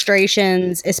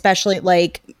illustrations, especially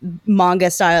like manga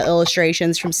style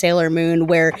illustrations from Sailor Moon,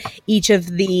 where each of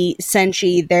the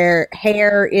senshi, their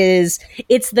hair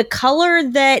it's the color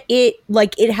that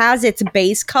it has its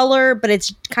base color, but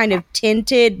it's kind of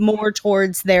tinted more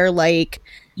towards their like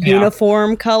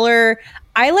uniform color.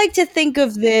 I like to think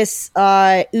of this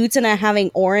Utena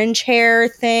having orange hair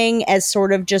thing as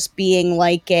sort of just being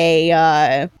like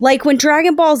a like when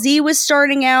Dragon Ball Z was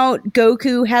starting out,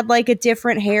 Goku had like a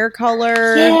different hair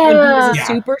color when he was a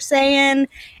Super Saiyan.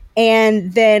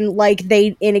 And then like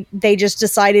they just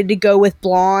decided to go with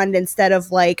blonde instead of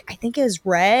like, I think it was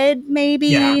red, maybe.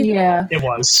 Yeah. It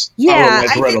was. Yeah,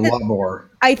 I read a lot more.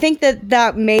 I think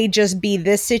that may just be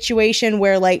this situation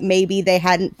where like maybe they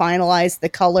hadn't finalized the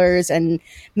colors, and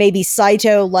maybe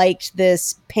Saito liked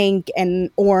this pink and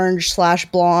orange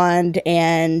 / blonde,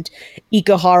 and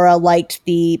Ikuhara liked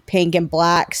the pink and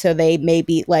black, so they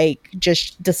maybe like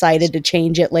just decided to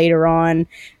change it later on.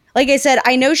 Like I said,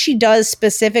 I know she does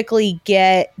specifically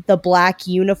get the black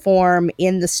uniform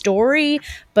in the story,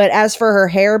 but as for her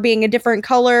hair being a different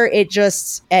color, it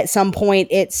just, at some point,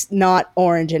 it's not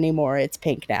orange anymore. It's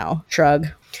pink now. Shrug.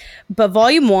 But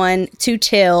Volume 1, To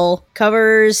Till,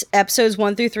 covers episodes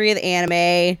 1 through 3 of the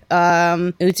anime.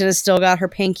 Utena's still got her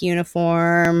pink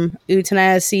uniform.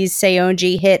 Utena sees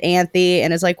Seonji hit Anthe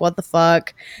and is like, what the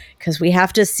fuck? because we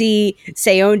have to see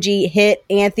Seonji hit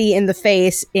Anthy in the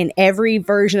face in every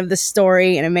version of the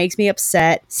story, and it makes me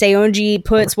upset. Seonji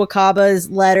puts Wakaba's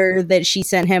letter that she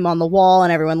sent him on the wall,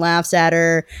 and everyone laughs at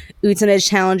her. Utena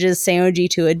challenges Seonji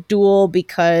to a duel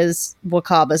because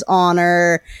Wakaba's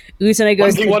honor. Utena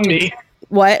goes 1v1 me.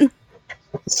 What?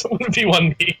 So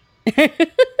 1v1 me.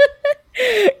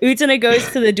 Utena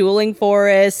goes to the dueling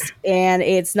forest, and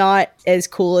it's not as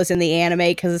cool as in the anime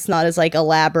because it's not as like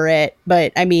elaborate.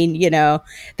 But I mean, you know,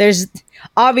 there's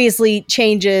obviously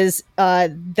changes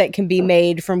that can be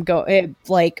made from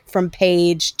from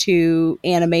page to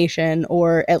animation,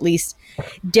 or at least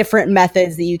different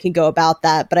methods that you can go about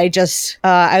that. But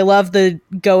I love the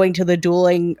going to the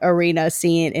dueling arena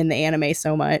scene in the anime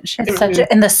so much.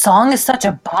 And the song is such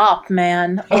a bop,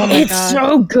 man. Oh my It's God.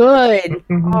 so good.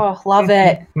 Oh, love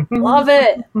it. Love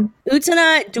it.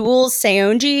 Utena duels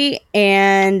Seonji,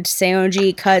 and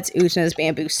Seonji cuts Utena's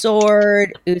bamboo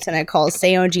sword. Utena calls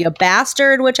Seonji a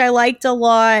bastard, which I liked a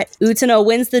lot. Utena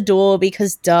wins the duel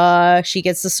because, she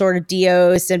gets the sword of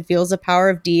Dios and feels the power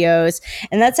of Dios.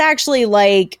 And that's actually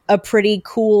like a pretty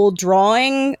cool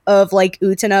drawing of like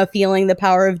Utena feeling the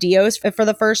power of Dios for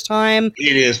the first time.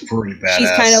 It is pretty badass.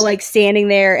 She's kind of like standing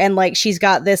there, and like she's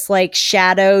got this like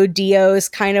shadow Dios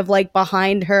kind of like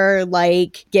behind her,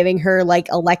 like giving her like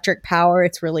electric power.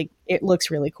 It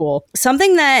looks really cool.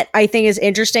 Something that I think is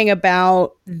interesting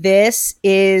about this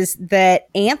is that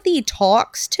Anthy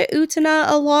talks to Utena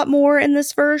a lot more in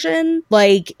this version.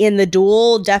 Like in the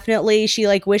duel, definitely she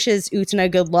like wishes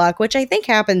Utena good luck, which I think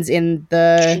happens in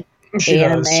the She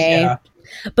anime. does, yeah.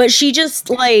 But she just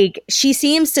like she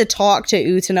seems to talk to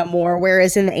Utena more,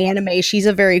 whereas in the anime she's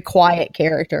a very quiet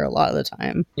character a lot of the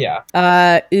time. Yeah.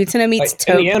 Utena meets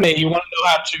Like, in the Toga. anime, you want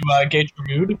to know how to gauge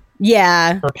your mood?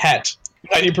 Yeah. Her pet.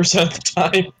 90% of the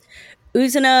time.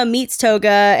 Utena meets Toga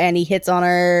and he hits on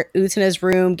her. Utena's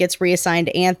room gets reassigned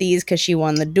to Anthy's because she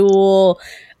won the duel.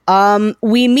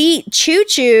 We meet Choo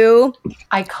Choo.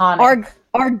 Iconic.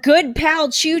 Our good pal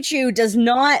Choo Choo does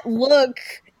not look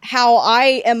how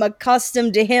I am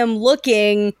accustomed to him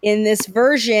looking in this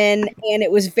version, and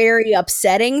it was very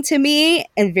upsetting to me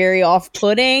and very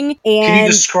off-putting. And Can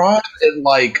you describe it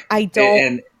like I don't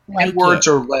in like words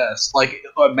it. or less? Like,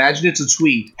 imagine it's a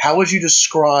tweet. How would you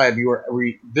describe your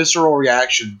visceral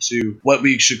reaction to what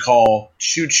we should call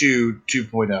Choo Choo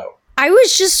 2.0? I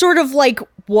was just sort of like,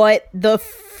 what the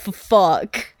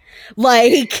fuck?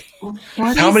 Like,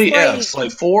 How many like- Fs?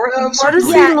 Like 4 Fs? What does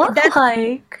Yeah, he look that's-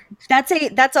 like? that's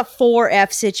a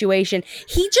 4F situation.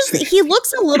 He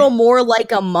looks a little more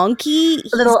like a monkey.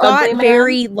 He's Little got ugly man?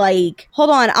 very like, hold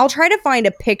on, I'll try to find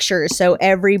a picture so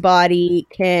everybody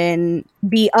can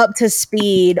be up to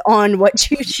speed on what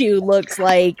Choo Choo looks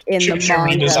like in the Choo-choo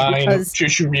manga, redesign. because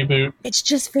Choo-choo reboot. it's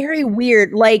just very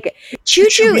weird. Like Choo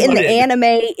Choo in the Reloaded.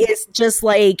 anime is just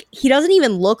like, he doesn't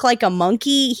even look like a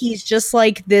monkey. He's just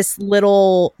like this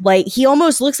little, like he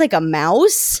almost looks like a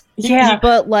mouse. Yeah.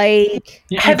 But like,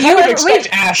 You Have kind you of ever- expect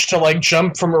Ash to like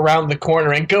jump from around the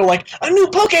corner and go like, a new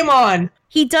Pokemon!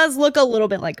 he does look a little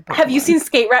bit like a Pokemon. Have you seen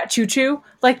Skate Rat Choo Choo?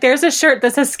 Like, there's a shirt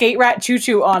that says Skate Rat Choo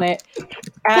Choo on it.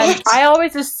 And What? I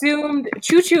always assumed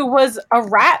Choo Choo was a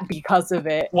rat because of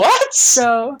it. What?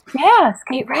 So, yeah,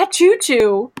 Skate Rat Choo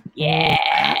Choo.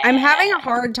 I'm having a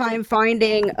hard time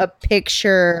finding a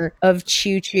picture of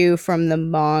Choo Choo from the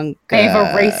manga. They've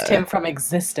erased him from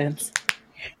existence.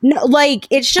 No, like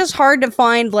it's just hard to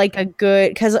find like a good,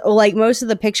 because like most of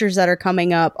the pictures that are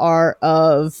coming up are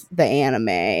of the Love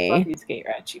anime. you, Skate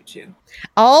Rat Choo Choo.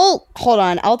 I'll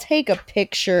take a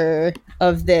picture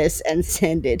of this and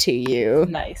send it to you.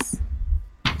 Nice.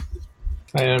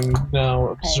 I am now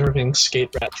observing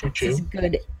Skate Rat Choo This is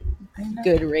Choo.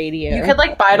 good radio. You could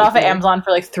like buy it off of Amazon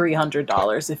for like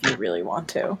 $300 if you really want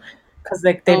to, because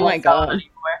they Oh my won't sell it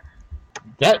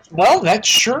God. That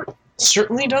shirt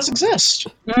certainly does exist.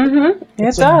 anymore. Mm-hmm. It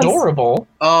It's does. adorable.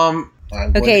 I'm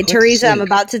going to Okay, click the Teresa, I'm link.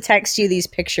 about to text you these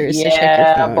pictures. So check your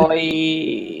Yeah, phone.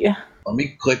 boy. Let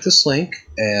me click this link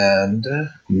and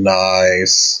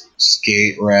nice.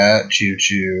 Skate Rat Choo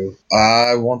Choo.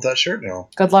 I want that shirt now.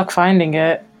 Good luck finding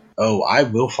it. Oh, I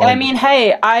will And find I mean,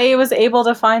 hey, I was able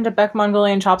to find a Beck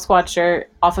Mongolian Chop Squad shirt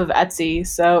off of Etsy,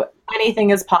 so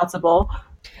anything is possible.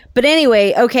 But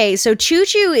anyway, okay, so Choo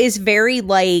Choo is very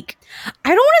like, I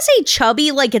don't want to say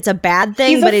chubby like it's a bad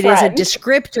thing, He's a but it is a friend.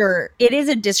 descriptor. It is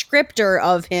a descriptor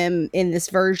of him in this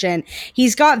version.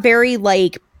 He's got very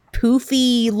like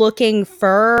poofy looking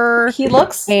fur, He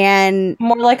looks and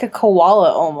more like a koala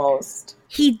almost.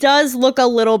 he does look a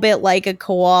little bit like a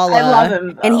koala. I love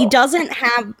him, And he though. doesn't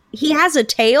have, he has a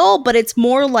tail, but it's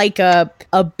more like a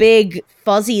big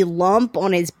fuzzy lump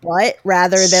on his butt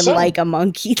rather than So- like a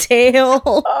monkey tail.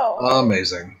 Oh.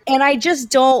 Amazing. And I just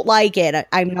don't like it.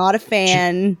 I'm not a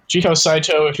fan. Chiho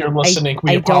Saito, if you're listening,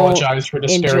 we I don't apologize for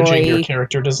disparaging your enjoy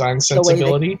character design way that-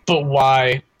 sensibility. But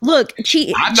why? Look,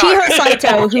 I'm not- Chiho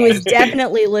Saito, who is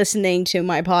definitely listening to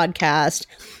my podcast,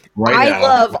 Right I now.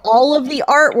 love all of the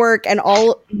artwork and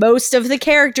most of the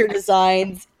character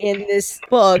designs in this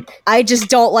book. I just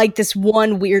don't like this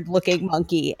one weird looking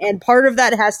monkey. And part of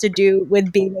that has to do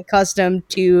with being accustomed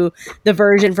to the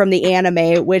version from the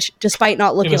anime, which, despite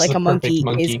not looking was like the a monkey,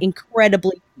 perfect is monkey.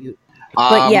 incredibly cute.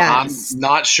 But yeah. I'm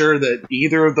not sure that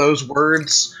either of those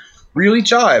words really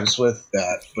jives with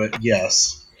that, but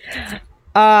yes.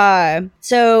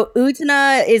 So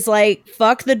Utena is like,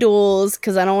 fuck the duels,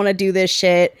 because I don't want to do this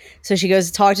shit. So she goes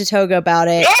to talk to Toga about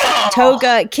it.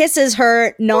 Toga kisses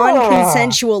her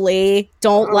non-consensually.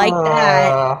 Don't like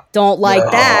that. Don't like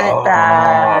that.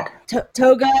 Bad.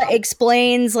 Toga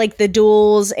explains like the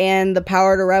duels and the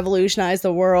power to revolutionize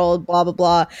the world, blah blah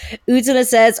blah. Utena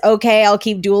says, "Okay, I'll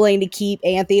keep dueling to keep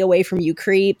Anthe away from you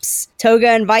creeps."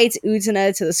 Toga invites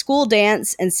Utena to the school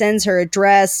dance and sends her a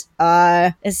dress.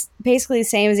 It's basically the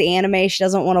same as the anime. She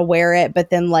doesn't want to wear it, but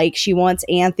then like she wants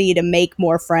Anthe to make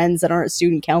more friends that aren't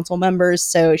student council members.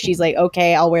 So she's like,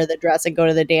 "Okay, I'll wear the dress and go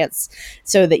to the dance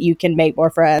so that you can make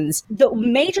more friends." The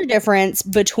major difference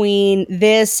between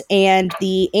this and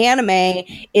the anime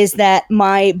is that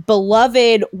my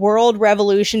beloved world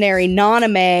revolutionary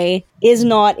Naname is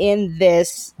not in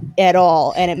this at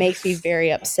all, and it makes me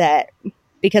very upset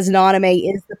because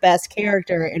Naname is the best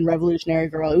character in Revolutionary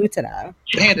Girl Utena.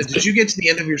 Panda, did you get to the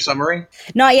end of your summary?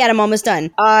 Not yet, I'm almost done.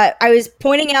 I was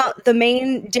pointing out the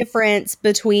main difference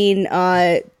between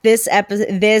this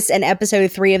and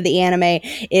episode 3 of the anime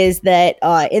is that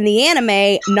in the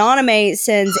anime, Naname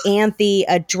sends Anthe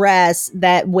a dress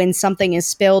that when something is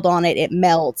spilled on it, it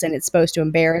melts and it's supposed to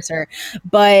embarrass her.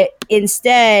 But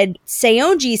instead,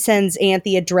 Seonji sends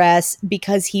Anthe a dress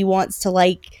because he wants to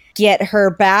like get her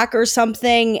back or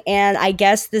something, and I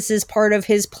guess this is part of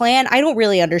his plan. I don't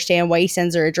really understand why he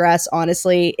sends her a dress,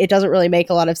 honestly. It doesn't really make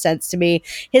a lot of sense to me.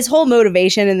 His whole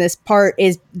motivation in this part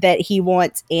is that he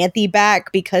wants Anthe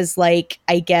back because, like,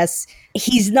 I guess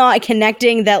he's not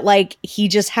connecting that, like, he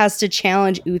just has to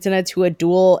challenge Utena to a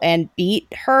duel and beat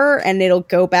her, and it'll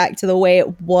go back to the way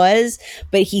it was,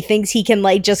 but he thinks he can,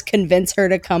 like, just convince her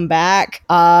to come back.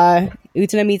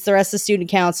 Utena meets the rest of the student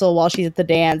council while she's at the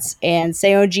dance, and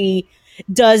Seonji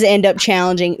does end up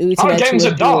challenging Utena games to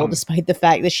a are duel, done. despite the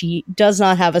fact that she does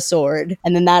not have a sword.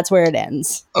 And then that's where it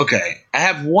ends. Okay, I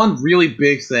have one really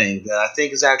big thing that I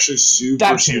think is actually super,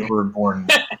 That too. super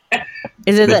important.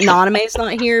 Is it that Naname's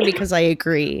not here? Because I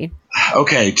agree.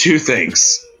 Okay, two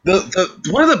things. The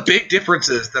one of the big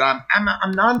differences that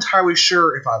I'm not entirely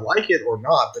sure if I like it or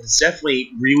not, but it's definitely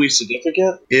really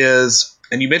significant is,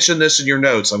 and you mentioned this in your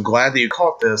notes, I'm glad that you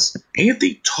caught this,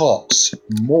 Anthe talks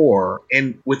more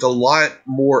and with a lot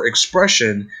more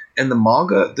expression in the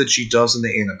manga than she does in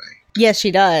the anime. Yes, she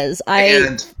does. I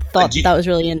And thought that was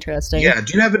really interesting. yeah,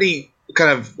 do you have any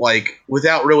kind of like,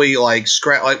 without really like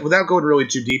without going really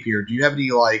too deep here, do you have any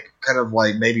like kind of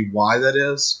like maybe why that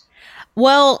is?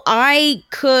 Well, I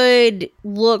could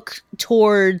look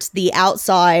towards the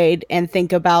outside and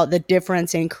think about the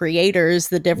difference in creators,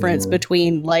 the difference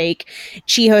between like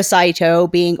Chiho Saito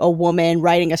being a woman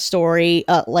writing a story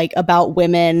like about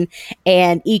women,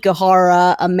 and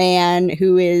Ikuhara, a man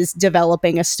who is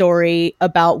developing a story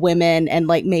about women and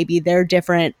like maybe their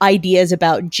different ideas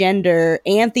about gender.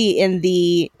 Anthe in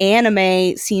the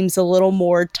anime seems a little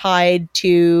more tied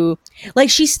to, like,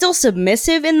 she's still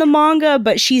submissive in the manga,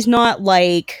 but she's not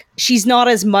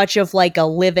as much of like a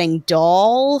living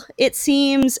doll, it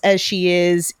seems, as she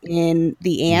is in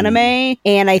the anime.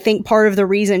 And I think part of the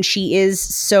reason she is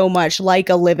so much like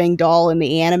a living doll in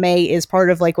the anime is part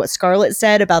of like what Scarlett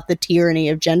said about the tyranny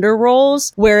of gender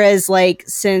roles. Whereas like,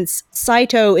 since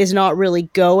Saito is not really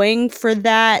going for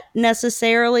that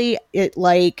necessarily, it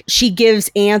like, she gives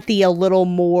Anthe a little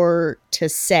more to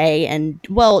say and,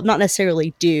 well, not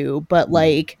necessarily do, but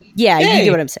like, yeah, you Hey.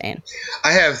 get what I'm saying.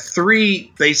 I have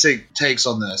three basic takes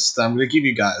on this that I'm going to give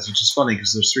you guys, which is funny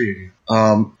because there's three of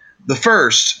you. The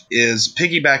first is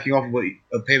piggybacking off of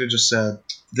what Panda just said.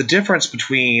 The difference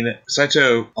between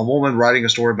Saito, a woman writing a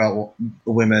story about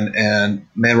women, and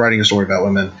a man writing a story about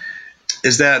women,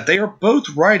 is that they are both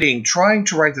trying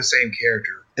to write the same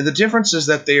character. And the difference is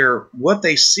that what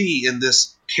they see in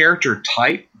this character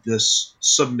type, this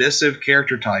submissive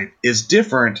character type, is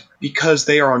different because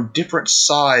they are on different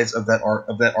sides of that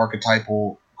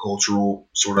archetypal cultural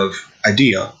sort of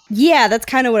idea. Yeah, that's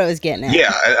kind of what I was getting at.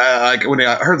 Yeah, when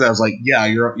I heard that, I was like, yeah,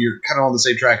 you're kind of on the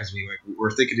same track as me. Like,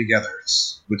 we're thinking together,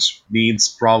 which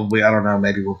means probably, I don't know,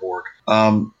 maybe we're Borg.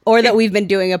 Or that we've been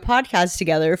doing a podcast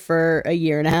together for a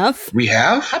year and a half. We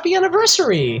have? Happy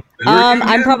anniversary!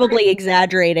 I'm probably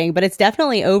exaggerating, but it's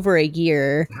definitely over a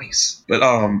year. Nice. But,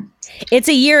 It's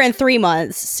a year and 3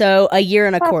 months, so a year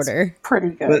and a quarter. Pretty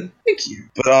good. but thank you.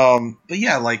 But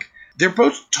yeah, like, they're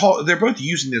both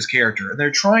using this character, and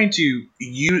they're trying to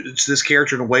use this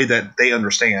character in a way that they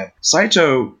understand.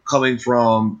 Saito coming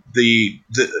from the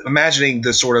imagining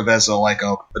this sort of as a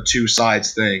two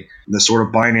sides thing, the sort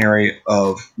of binary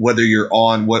of whether you're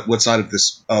on what side of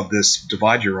this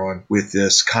divide you're on with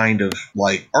this kind of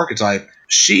like archetype.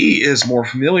 She is more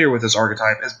familiar with this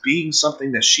archetype as being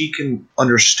something that she can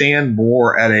understand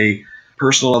more at a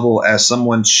personal level as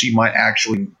someone she might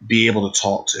actually be able to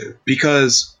talk to.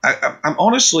 Because I'm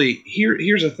honestly,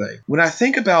 here's the thing. When I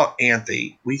think about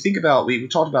Anthe, we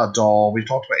talked about Doll, we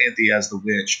talked about Anthe as the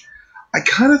witch. I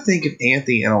kind of think of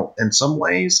Anthe in some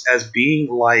ways as being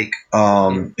like,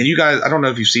 and you guys, I don't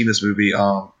know if you've seen this movie,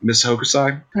 Miss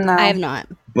Hokusai. No. I have not.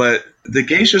 But the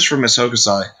geishas from Miss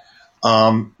Hokusai,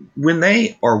 when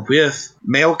they are with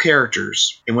male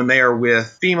characters and when they are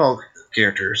with female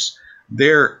characters,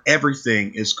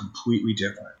 everything is completely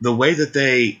different. The way that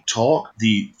they talk,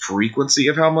 the frequency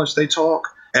of how much they talk,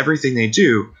 everything they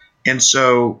do. And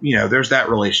so, there's that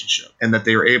relationship, and that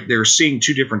they're seeing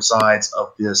two different sides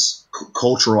of this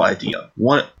cultural idea.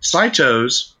 One,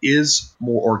 Saito's is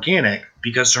more organic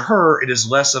because to her it is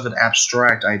less of an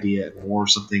abstract idea and more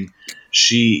something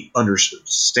she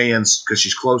understands because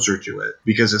she's closer to it,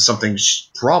 because it's something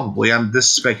this is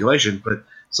speculation, but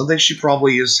something she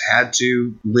probably has had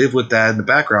to live with that in the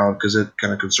background because it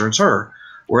kind of concerns her.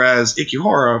 Whereas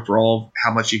Ikuhara, for all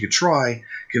how much he could try,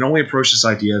 can only approach this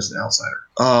idea as an outsider.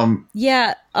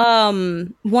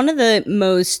 One of the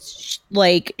most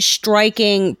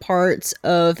striking parts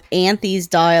of Anthe's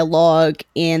dialogue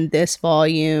in this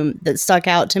volume that stuck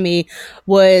out to me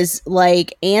was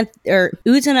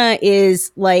Utena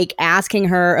is asking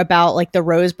her about the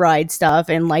Rose Bride stuff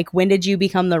and when did you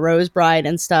become the Rose Bride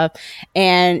and stuff,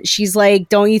 and she's like,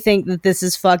 don't you think that this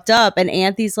is fucked up? And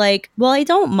Anthe's like, well, I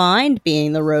don't mind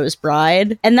being the Rose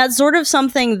Bride. And that's sort of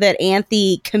something that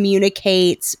Anthe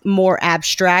communicates more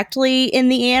abstractly in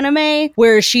the anime,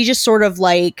 where she just sort of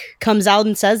comes out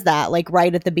and says that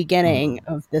right at the beginning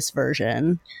of this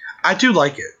version. I do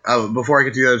like it. Before I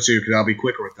get to the other two, because I'll be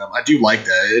quicker with them, I do like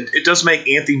that. It does make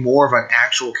Anthe more of an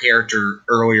actual character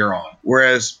earlier on.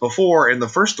 Whereas before, in the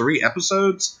first 3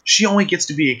 episodes, she only gets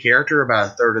to be a character about a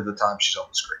third of the time she's on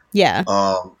the screen. Yeah.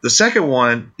 The second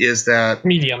one is that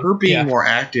Medium. her being more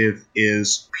active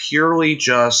is purely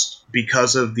just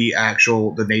because of the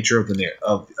nature of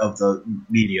the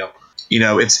medium.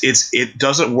 It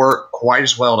doesn't work quite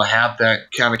as well to have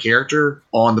that kind of character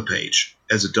on the page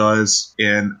as it does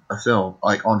in a film,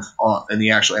 in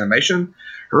the actual animation.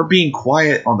 Her being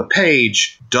quiet on the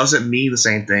page doesn't mean the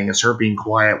same thing as her being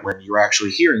quiet when you're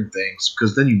actually hearing things,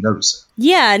 because then you notice it.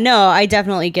 Yeah, no, I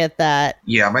definitely get that.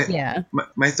 Yeah,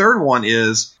 my third one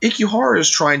is Ikuhara is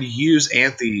trying to use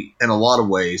Anthe in a lot of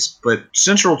ways, but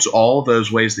central to all of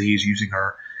those ways that he's using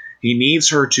her, he needs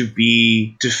her to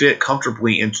fit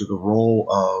comfortably into the role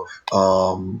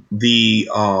of the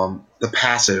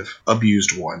passive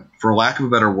abused one, for lack of a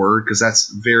better word, because that's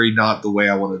very not the way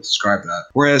I want to describe that.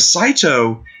 Whereas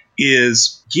Saito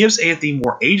gives Anthe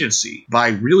more agency by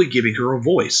really giving her a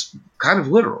voice, kind of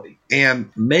literally,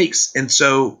 and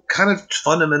so kind of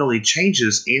fundamentally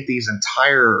changes Anthe's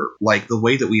entire, the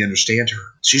way that we understand her.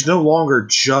 She's no longer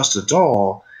just a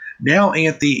doll. Now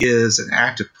Anthe is an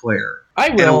active player.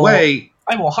 In a way,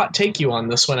 I will hot take you on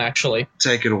this one, actually.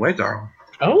 Take it away, darling.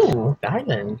 Oh,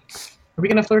 Diamond. Are we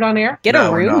going to flirt on air? Get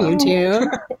a room, you two.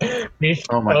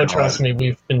 Oh, my God. Trust me,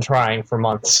 we've been trying for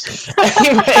months.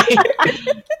 Anyway.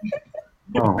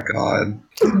 Oh, my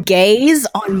God. Gays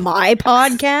on my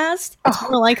podcast? It's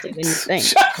more likely than you think.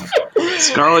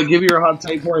 Scarlett, give your hot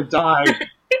take before I die.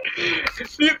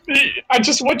 I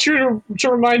just want you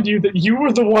to remind you that you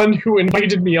were the one who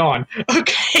invited me on.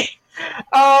 Okay.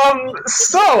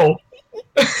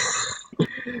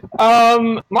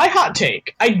 My hot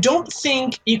take. I don't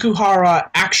think Ikuhara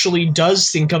actually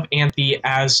does think of Anthe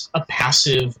as a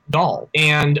passive doll.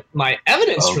 And my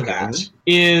evidence for that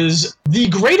is the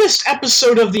greatest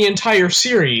episode of the entire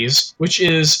series, which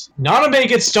is Naname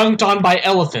gets dunked on by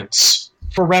elephants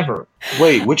forever.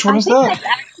 Wait, which one is that?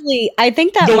 I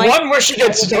think that the one where she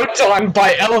gets dunked on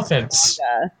by elephants.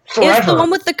 forever. It's the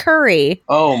one with the curry.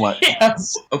 Oh my.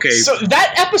 Yes. Okay. So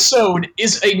that episode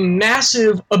is a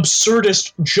massive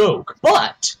absurdist joke,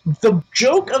 but the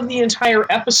joke of the entire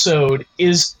episode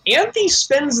is Anthy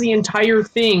spends the entire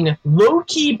thing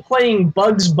low-key playing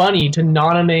Bugs Bunny to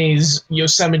Naname's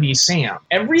Yosemite Sam.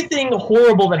 Everything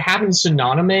horrible that happens to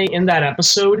Naname in that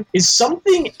episode is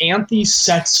something Anthy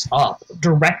sets up,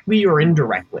 directly or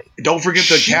indirectly. Don't forget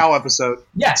the cow episode.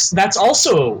 Yes, that's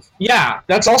also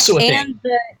a thing. And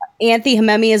the Anthy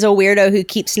Hamemi is a weirdo who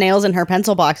keeps snails in her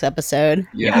pencil box episode.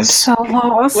 I'm so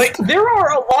lost. Like there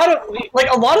are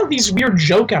a lot of these weird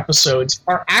joke episodes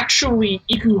are actually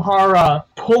Ikuhara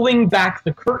pulling back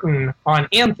the curtain on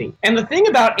Anthy. And the thing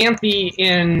about Anthy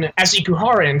as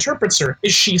Ikuhara interprets her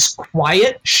is she's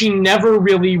quiet. She never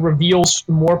really reveals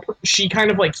more. She kind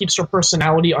of like keeps her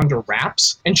personality under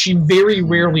wraps, and she very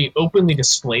rarely openly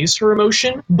displays her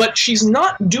emotion. But she's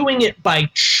not doing it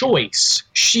by choice.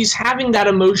 She's having that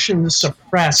emotion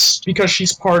suppressed because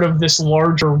she's part of this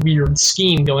larger weird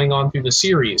scheme going on through the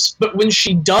series. But when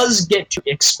she does get to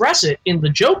express it in the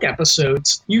joke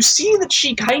episodes, you see that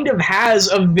she kind of has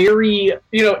a very,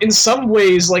 in some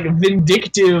ways, like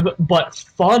vindictive but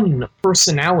fun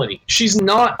personality. She's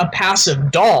not a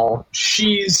passive doll.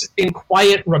 She's in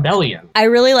quiet rebellion. I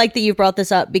really like that you brought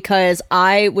this up because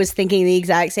I was thinking the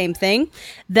exact same thing,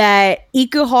 that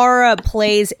Ikuhara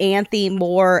plays Anthy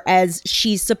more as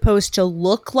she's supposed to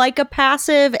look like a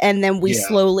passive, and then we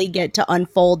slowly get to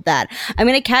unfold that. I'm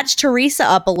going to catch Teresa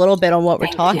up a little bit on what we're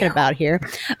talking about here.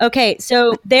 Okay,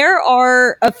 so there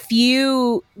are a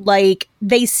few,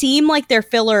 they seem like they're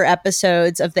filler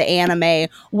episodes of the anime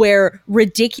where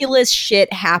ridiculous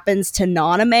shit happens to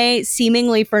Naname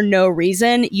seemingly for no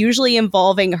reason, usually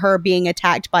involving her being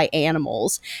attacked by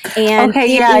animals. And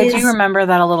I do remember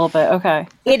that a little bit. Okay.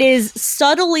 It is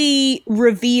subtly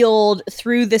revealed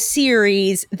through the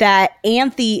series that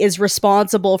Anthy is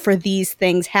responsible for these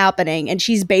things happening, and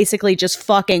she's basically just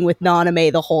fucking with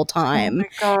Naname the whole time.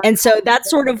 And so that's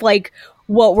sort of like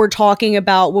what we're talking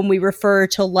about when we refer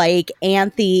to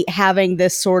Anthy having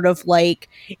this sort of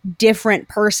different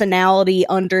personality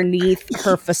underneath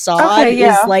her facade.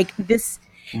 Is this.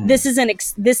 This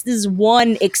is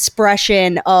one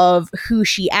expression of who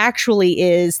she actually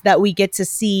is that we get to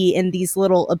see in these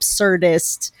little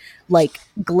absurdist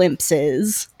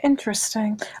glimpses.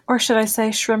 Interesting. Or should I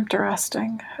say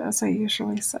shrimp-interesting, as I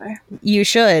usually say. You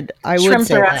should. I would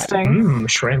say that.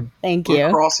 Shrimp. Thank you.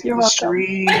 We're crossing the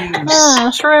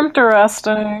streams.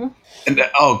 Shrimp-interesting. And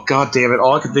oh god damn it!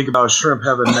 All I can think about is shrimp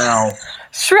heaven now.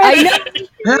 Shrimp. I know.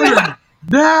 Heaven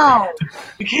now.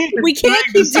 We can't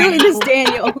keep doing this,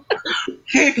 Daniel.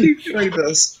 Can't keep doing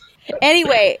this.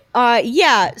 Anyway, I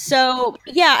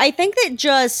think that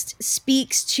just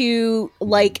speaks to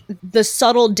the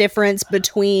subtle difference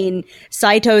between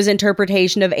Saito's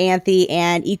interpretation of Anthy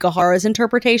and Ikuhara's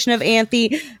interpretation of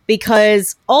Anthy,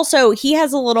 because also he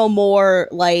has a little more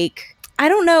I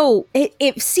don't know.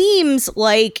 It seems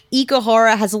like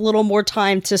Ikuhara has a little more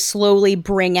time to slowly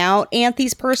bring out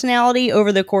Anthy's personality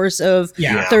over the course of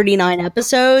 39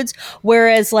 episodes.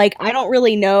 Whereas, I don't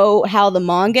really know how the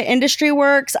manga industry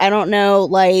works. I don't know,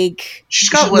 she's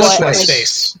got less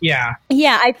space. Yeah.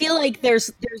 Yeah, I feel like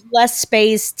there's less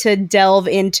space to delve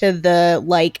into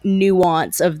the,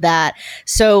 nuance of that.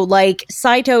 So,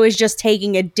 Saito is just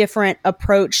taking a different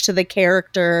approach to the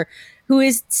character, who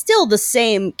is still the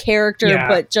same character,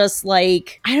 but just I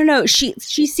don't know, she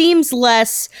seems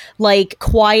less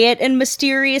quiet and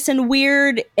mysterious and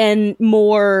weird, and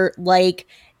more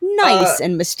nice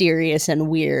and mysterious and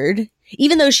weird.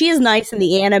 Even though she is nice in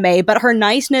the anime, but her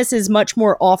niceness is much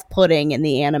more off-putting in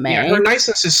the anime. Yeah, her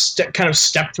niceness is kind of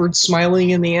Stepford smiling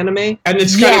in the anime, and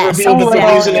it's kind of revealed that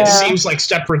the reason it seems like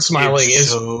Stepford smiling is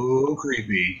so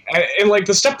creepy. And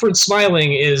the Stepford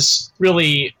smiling is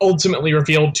really ultimately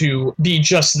revealed to be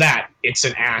just that. It's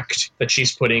an act that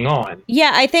she's putting on.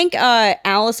 Yeah, I think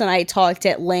Alice and I talked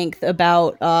at length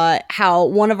about how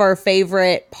one of our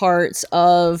favorite parts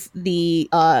of the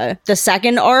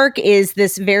second arc is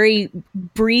this very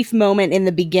brief moment in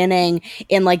the beginning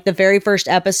in the very first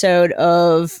episode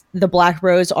of the Black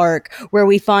Rose arc, where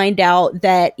we find out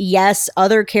that yes,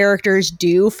 other characters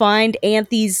do find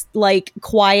Anthy's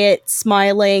quiet,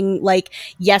 smiling,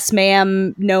 yes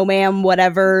ma'am, no ma'am,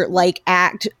 whatever,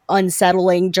 act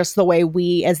unsettling, just the way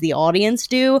we as the audience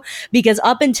do, because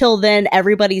up until then,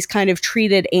 everybody's kind of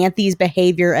treated Anthony's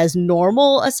behavior as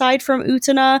normal aside from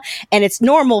Utena, and it's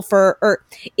normal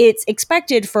it's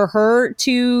expected for her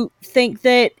to think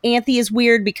that Anthe is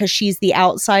weird because she's the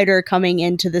outsider coming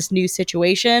into this new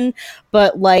situation.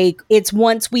 But like, it's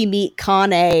once we meet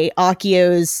Kane,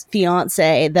 Akio's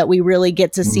fiance, that we really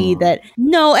get to see that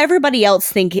no, everybody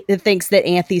else thinks that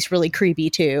Anthe's really creepy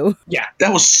too. Yeah,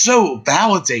 that was so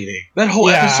validating. That whole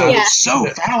episode was so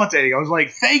validating. I was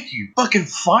like, thank you, fucking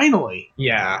finally.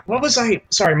 Yeah. What was I?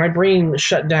 Sorry, my brain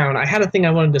shut down. I had a thing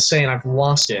I wanted to say and I've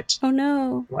lost it. Oh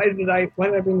no! Why did I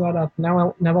bring that up?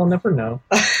 Now I'll never know.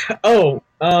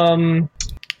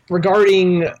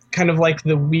 Regarding kind of like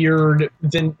the weird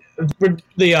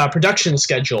the production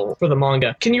schedule for the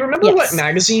manga. Can you remember what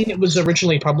magazine it was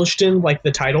originally published in, like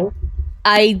the title?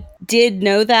 I did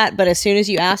know that, but as soon as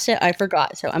you asked it, I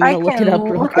forgot. So I'm going to look it up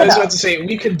real quick. I was about to say,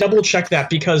 we could double check that,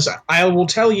 because I will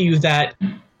tell you that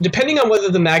depending on whether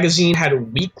the magazine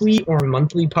had weekly or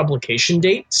monthly publication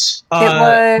dates,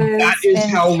 that is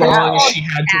how long she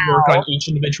had to work on each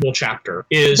individual chapter.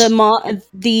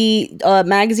 The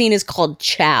magazine is called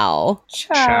Ciao.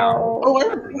 Oh, I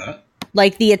remember that.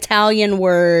 Like the Italian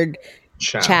word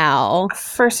ciao.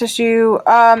 First issue,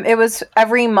 it was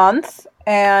every month,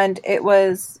 and it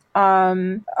was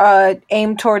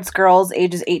aimed towards girls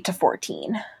ages 8 to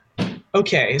 14.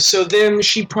 Okay, so then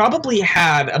she probably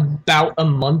had about a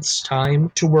month's time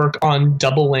to work on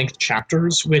double-length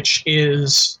chapters,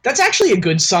 that's actually a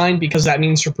good sign, because that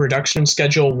means her production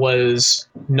schedule was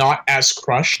not as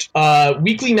crushed.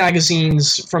 Weekly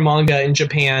magazines for manga in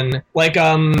Japan, like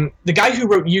the guy who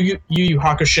wrote Yu Yu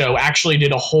Hakusho actually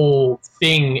did a whole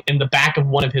thing in the back of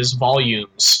one of his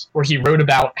volumes where he wrote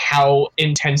about how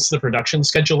intense the production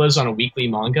schedule is on a weekly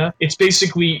manga. It's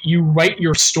basically you write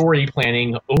your story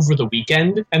planning over the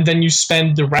weekend, and then you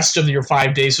spend the rest of your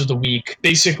 5 days of the week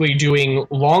basically doing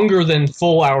longer than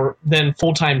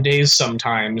full-time days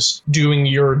sometimes, doing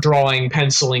your drawing,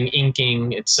 penciling,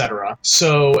 inking, etc.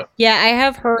 So yeah, I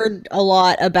have heard a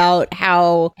lot about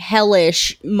how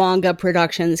hellish manga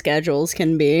production schedules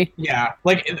can be. Yeah,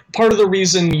 like part of the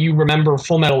reason you remember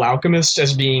Full Metal Alchemist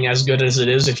as being as good as it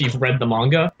is if you've read the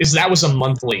manga is that was a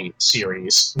monthly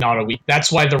series, not a week.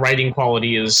 That's why the writing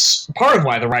quality is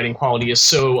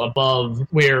so above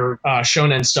where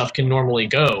shonen stuff can normally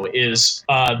go, is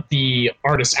the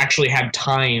artist actually had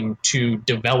time to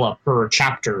develop her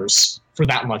chapters for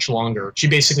that much longer. She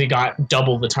basically got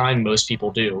double the time most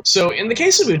people do. So in the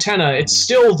case of Utena, it's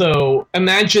still, though,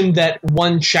 imagine that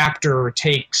one chapter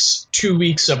takes 2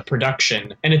 weeks of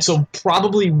production, and it's a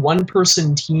probably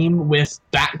one-person team with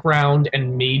background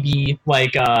and maybe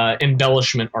like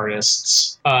embellishment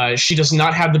artists. She does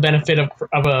not have the benefit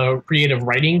of a creative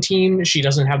writing team. She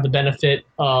doesn't have the benefit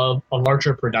of a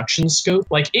larger production scope.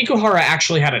 Like Ikuhara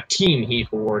actually had a team he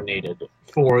coordinated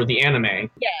for the anime.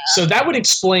 Yeah. So that would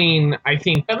explain, I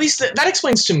think, at least that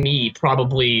explains to me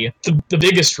probably the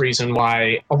biggest reason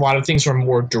why a lot of things are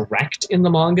more direct in the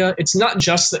manga. It's not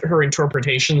just that her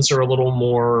interpretations are a little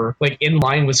more like in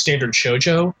line with standard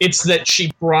shoujo. It's that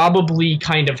she probably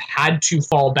kind of had to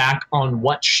fall back on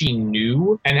what she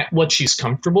knew and what she's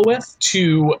comfortable with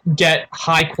to get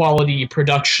high quality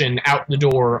production out the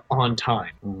door on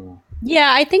time.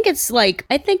 Yeah, I think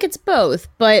it's both,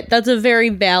 but that's a very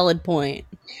valid point.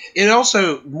 And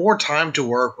also, more time to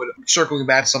work, circling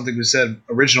back to something we said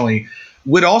originally,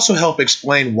 would also help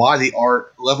explain why the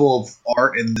level of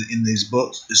art in these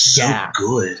books is so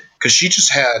good. Because she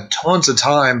just had tons of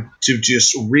time to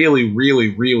just really, really,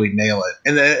 really nail it.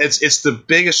 And it's the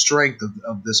biggest strength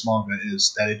of this manga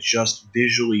is that it's just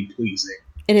visually pleasing.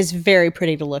 It is very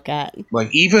pretty to look at.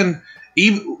 Like, even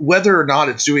whether or not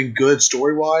it's doing good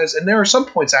story-wise, and there are some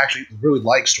points I actually really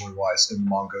like story-wise in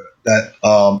manga,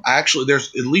 that actually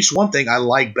there's at least one thing I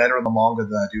like better in the manga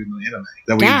than I do in the anime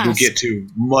that we'll get to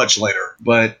much later.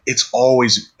 But it's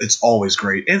always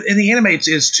great. And the anime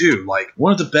is too. Like,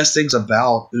 one of the best things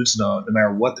about Utena, no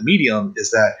matter what the medium,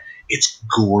 is that it's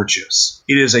gorgeous.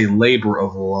 It is a labor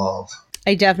of love.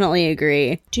 I definitely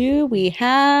agree. Do we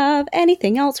have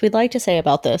anything else we'd like to say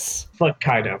about this? Fuck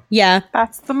Kaido. Yeah.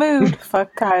 That's the mood.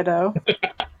 Fuck Kaido.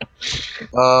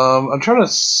 I'm trying to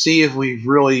see if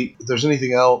there's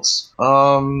anything else.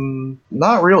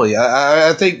 Not really.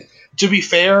 I think, to be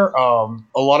fair,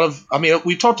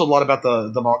 we talked a lot about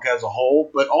the manga as a whole,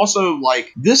 but also,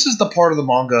 like, this is the part of the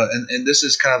manga, and this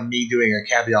is kind of me doing a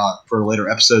caveat for later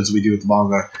episodes we do with the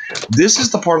manga. This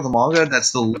is the part of the manga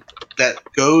that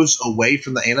goes away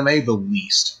from the anime the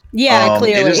least. Yeah, It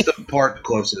clearly. is the part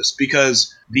closest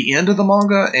because the end of the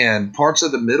manga and parts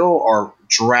of the middle are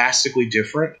drastically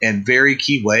different in very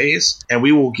key ways, and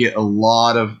we will get a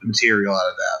lot of material out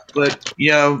of that.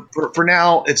 But for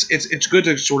now, it's good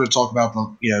to sort of talk about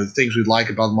the things we like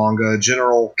about the manga. In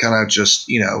general, kind of just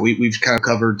we've kind of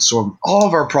covered sort of all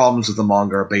of our problems with the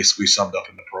manga are basically summed up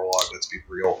in the prologue. Let's be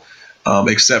real.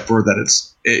 Except for that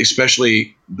it's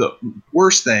especially the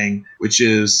worst thing, which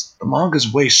is the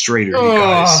manga's way straighter, you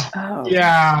guys. Oh.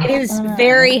 Yeah. It is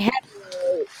very heavy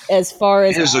as far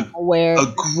as It is I'm aware.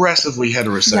 aggressively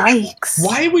heterosexual. Yikes.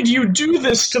 Why would you do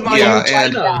this to my Yeah,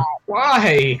 Utena?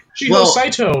 Why? Shiho Well,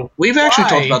 Saito. We've actually Why?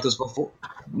 talked about this before.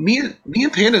 Me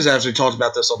and Panda's actually talked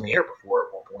about this on the air before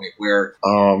at one point, where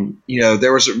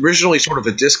there was originally sort of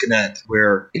a disconnect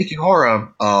where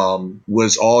Ikihara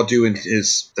was all doing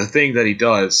the thing that he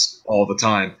does all the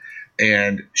time,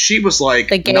 and she was like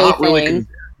The gay not really thing.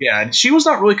 and she was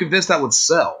not really convinced that would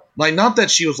sell. Like, not that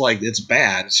she was like it's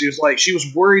bad. She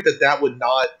was worried that would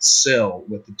not sell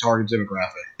with the target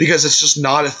demographic because it's just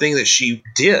not a thing that she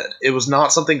did. It was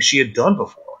not something she had done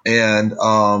before. And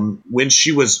when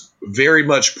she was very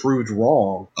much proved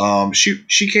wrong,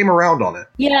 she came around on it.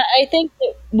 Yeah, I think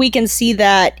that we can see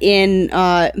that in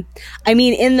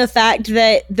the fact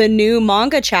that the new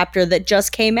manga chapter that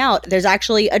just came out, there's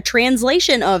actually a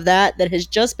translation of that has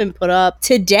just been put up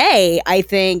today. I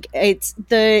think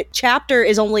the chapter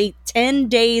is only 10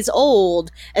 days old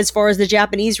as far as the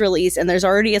Japanese release, and there's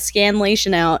already a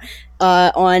scanlation out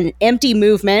on Empty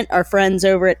Movement. Our friends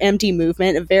over at Empty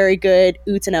Movement, a very good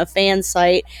Utena fan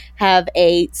site, have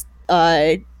a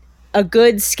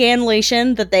good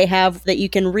scanlation that they have that you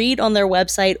can read on their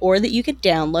website or that you can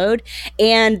download,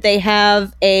 and they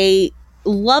have a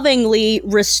lovingly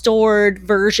restored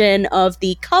version of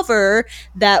the cover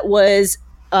that was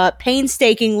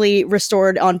painstakingly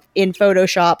restored in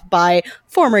Photoshop by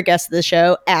former guest of the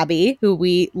show, Abby, who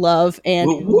we love and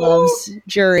who loves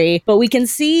Jury. But we can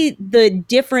see the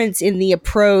difference in the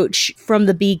approach from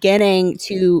the beginning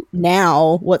to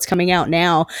now, what's coming out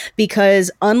now,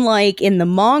 because unlike in the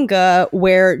manga,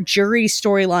 where Jury's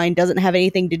storyline doesn't have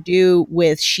anything to do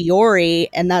with Shiori,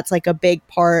 and that's like a big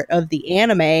part of the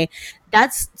anime,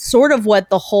 that's sort of what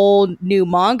the whole new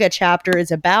manga chapter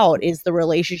is about, is the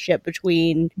relationship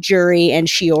between Jury and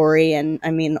Shiori, and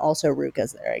I mean also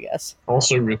Ruka's there, I guess.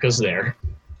 Also, Ruka's there.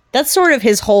 That's sort of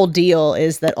his whole deal,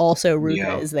 is that also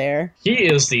Ruka is there. He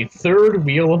is the third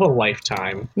wheel of a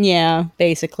lifetime. Yeah,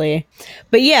 basically.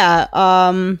 But yeah,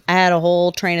 I had a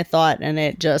whole train of thought and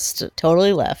it just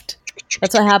totally left.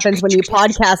 That's what happens when you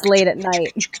podcast late at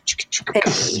night.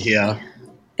 Yeah.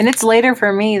 And it's later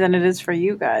for me than it is for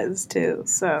you guys, too.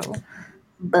 So,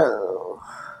 boo.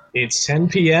 It's 10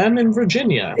 p.m. in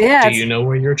Virginia. Yeah, Do you know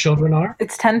where your children are?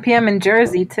 It's 10 p.m. in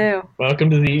Jersey, too. Welcome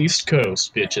to the East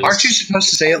Coast, bitches. Aren't you supposed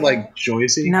to say it like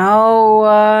Joycey?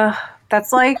 No,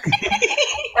 that's like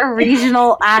a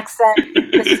regional accent,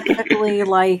 specifically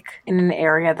like in an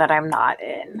area that I'm not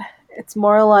in. It's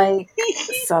more like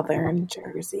Southern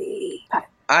Jersey.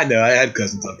 I know. I had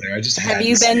cousins up there. I just Have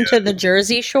you been to the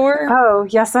Jersey Shore? Oh,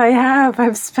 yes, I have.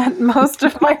 I've spent most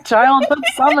of my childhood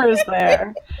summers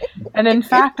there. And in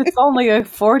fact, it's only a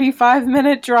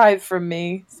 45-minute drive from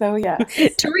me. So, yes.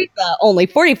 Teresa, only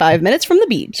 45 minutes from the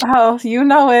beach. Oh, you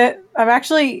know it. I'm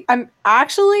actually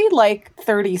like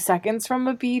 30 seconds from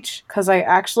a beach because I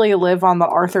actually live on the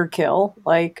Arthur Kill.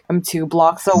 Like, I'm 2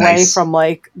 blocks away from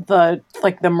like the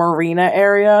marina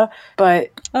area.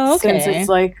 But since it's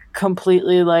like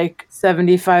completely like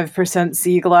 75%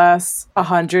 sea glass,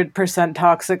 100%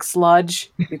 toxic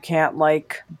sludge, you can't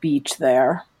like beach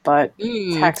there. But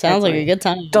sounds like a good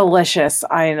time. Delicious,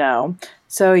 I know.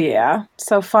 So yeah.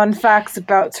 So fun facts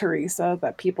about Teresa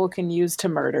that people can use to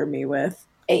murder me with.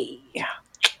 Hey.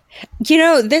 You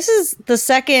know, this is the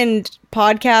second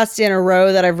podcast in a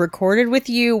row that I've recorded with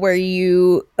you where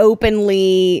you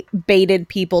openly baited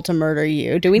people to murder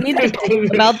you. Do we need to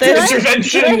talk about this?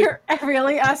 Did I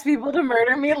really ask people to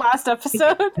murder me last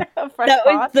episode? That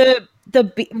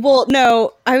was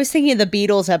no, I was thinking of the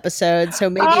Beatles episode, so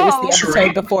maybe it was the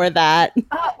episode before that.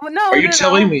 Are you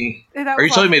telling me that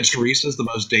Teresa's the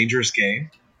most dangerous game?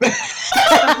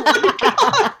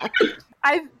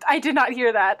 I did not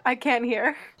hear that. I can't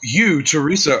hear. You,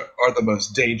 Teresa, are the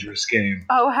most dangerous game.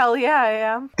 Oh, hell yeah, I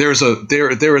am. There is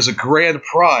a grand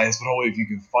prize, but only if you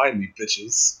can find me,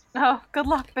 bitches. Oh, good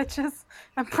luck, bitches.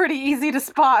 I'm pretty easy to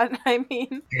spot. I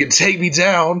mean, you can take me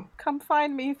down. Come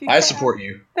find me if you I can. support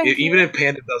you. Even if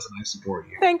Panda doesn't, I support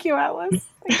you. Thank you, Atlas.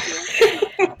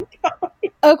 Thank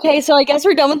you. Okay, so I guess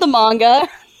we're done with the manga.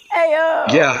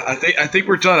 Ayo. Yeah, I think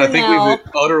we're done. I think now. we've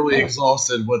utterly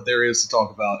exhausted what there is to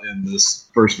talk about in this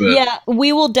first bit. Yeah,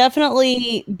 we will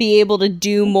definitely be able to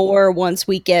do more once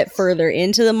we get further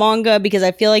into the manga, because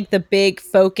I feel like the big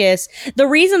focus, the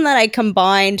reason that I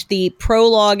combined the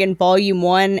prologue and volume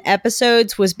 1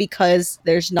 episodes was because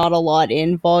there's not a lot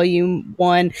in volume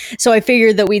 1. So I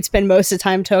figured that we'd spend most of the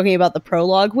time talking about the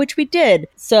prologue, which we did.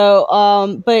 So,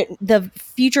 but the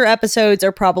future episodes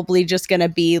are probably just going to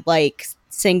be like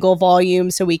single volume,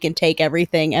 so we can take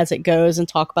everything as it goes and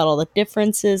talk about all the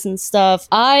differences and stuff.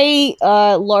 I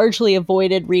largely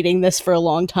avoided reading this for a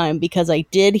long time because I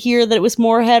did hear that it was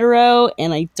more hetero,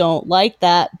 and I don't like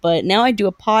that, but now I do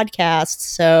a podcast,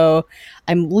 so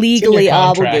I'm legally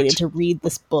obligated to read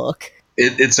this book.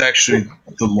 It's actually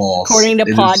the law. According to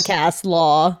podcast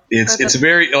law. It's a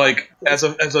very, like, as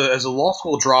a law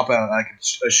school dropout, I can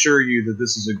assure you that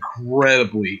this is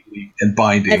incredibly and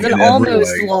binding. As an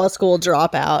almost law school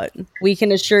dropout, we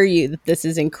can assure you that this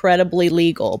is incredibly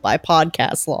legal by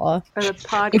podcast law. And the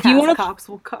podcast cops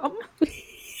will come.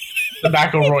 The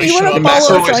McElroy you show. The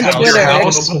McElroys come to your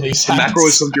house. The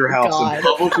McElroys come to your house and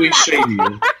publicly shame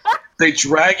you. They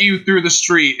drag you through the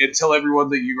street and tell everyone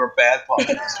that you are bad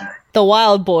podcasting. The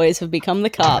Wild Boys have become the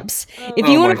cops. If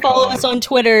you want to follow us on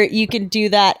Twitter, you can do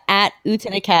that at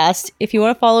UtenaCast. If you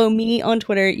want to follow me on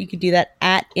Twitter, you can do that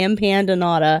at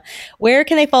MPandanata. Where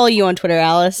can they follow you on Twitter,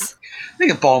 Alice? They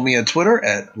can follow me on Twitter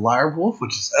at Lyrewolf,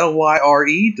 which is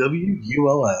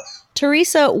LYREWULF.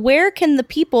 Teresa, where can the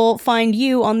people find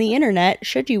you on the internet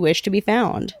should you wish to be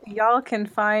found? Y'all can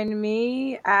find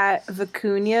me at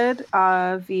Vicuñad,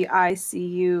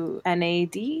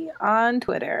 VICUNAD on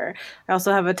Twitter. I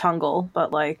also have a Tungle,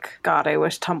 but God, I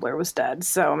wish Tumblr was dead,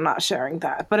 so I'm not sharing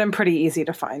that. But I'm pretty easy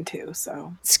to find too,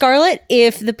 so. Scarlett,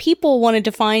 if the people wanted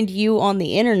to find you on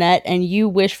the internet and you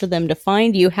wish for them to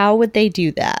find you, how would they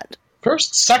do that?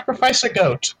 First, sacrifice a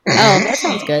goat. Oh, that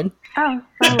sounds good. Oh.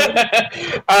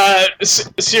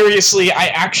 Seriously, I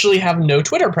actually have no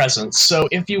Twitter presence, so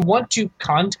if you want to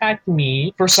contact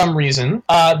me for some reason,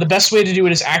 the best way to do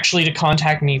it is actually to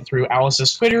contact me through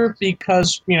Alice's Twitter,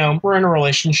 because, we're in a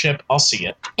relationship. I'll see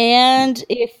it. And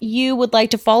if you would like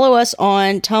to follow us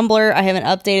on Tumblr, I haven't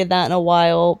updated that in a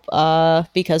while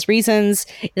because reasons.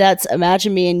 That's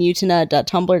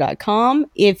imaginemeandutena.tumblr.com.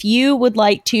 If you would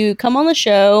like to come on the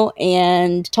show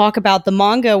and talk about the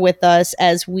manga with us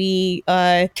as we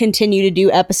continue to do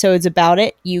episodes about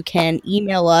it, you can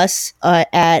email us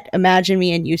at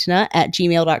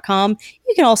imaginemeandutena@gmail.com.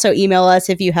 You can also email us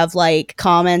if you have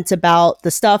comments about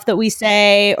the stuff that we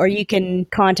say, or you can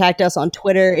contact us on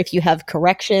Twitter if you have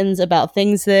corrections about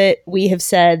things that we have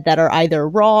said that are either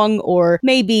wrong or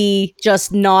maybe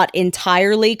just not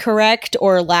entirely correct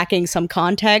or lacking some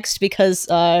context, because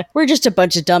we're just a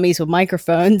bunch of dummies with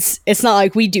microphones. It's not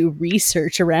like we do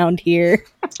research around here.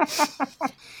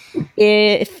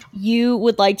 If you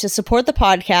would like to support the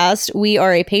podcast, we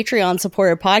are a Patreon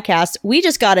supported podcast. We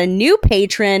just got a new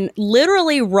patron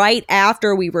literally right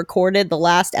after we recorded the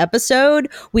last episode.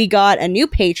 We got a new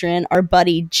patron, our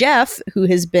buddy Jeff, who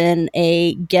has been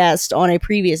a guest on a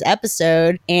previous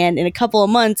episode. And in a couple of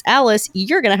months, Alice,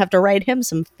 you're going to have to write him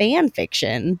some fan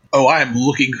fiction. Oh, I am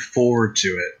looking forward to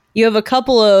it. You have a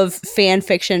couple of fan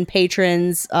fiction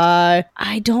patrons. I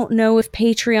don't know if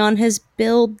Patreon has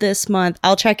billed this month.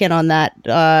 I'll check in on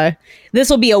that. This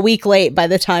will be a week late by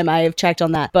the time I have checked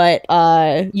on that, but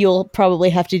you'll probably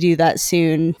have to do that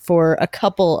soon for a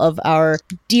couple of our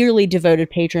dearly devoted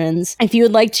patrons. If you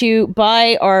would like to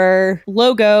buy our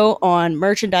logo on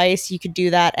merchandise, you could do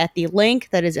that at the link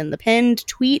that is in the pinned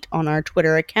tweet on our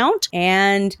Twitter account.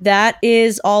 And that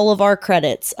is all of our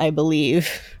credits, I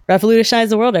believe. Revolutionize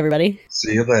the world, everybody.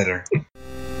 See you later.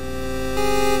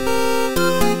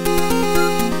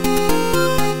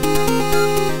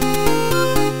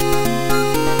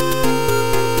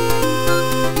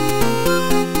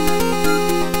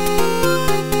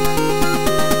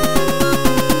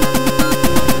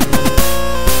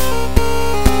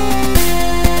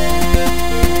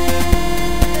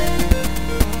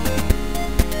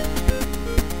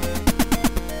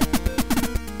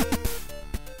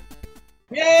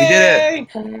 Yay! We did it.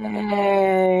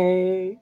 Hey.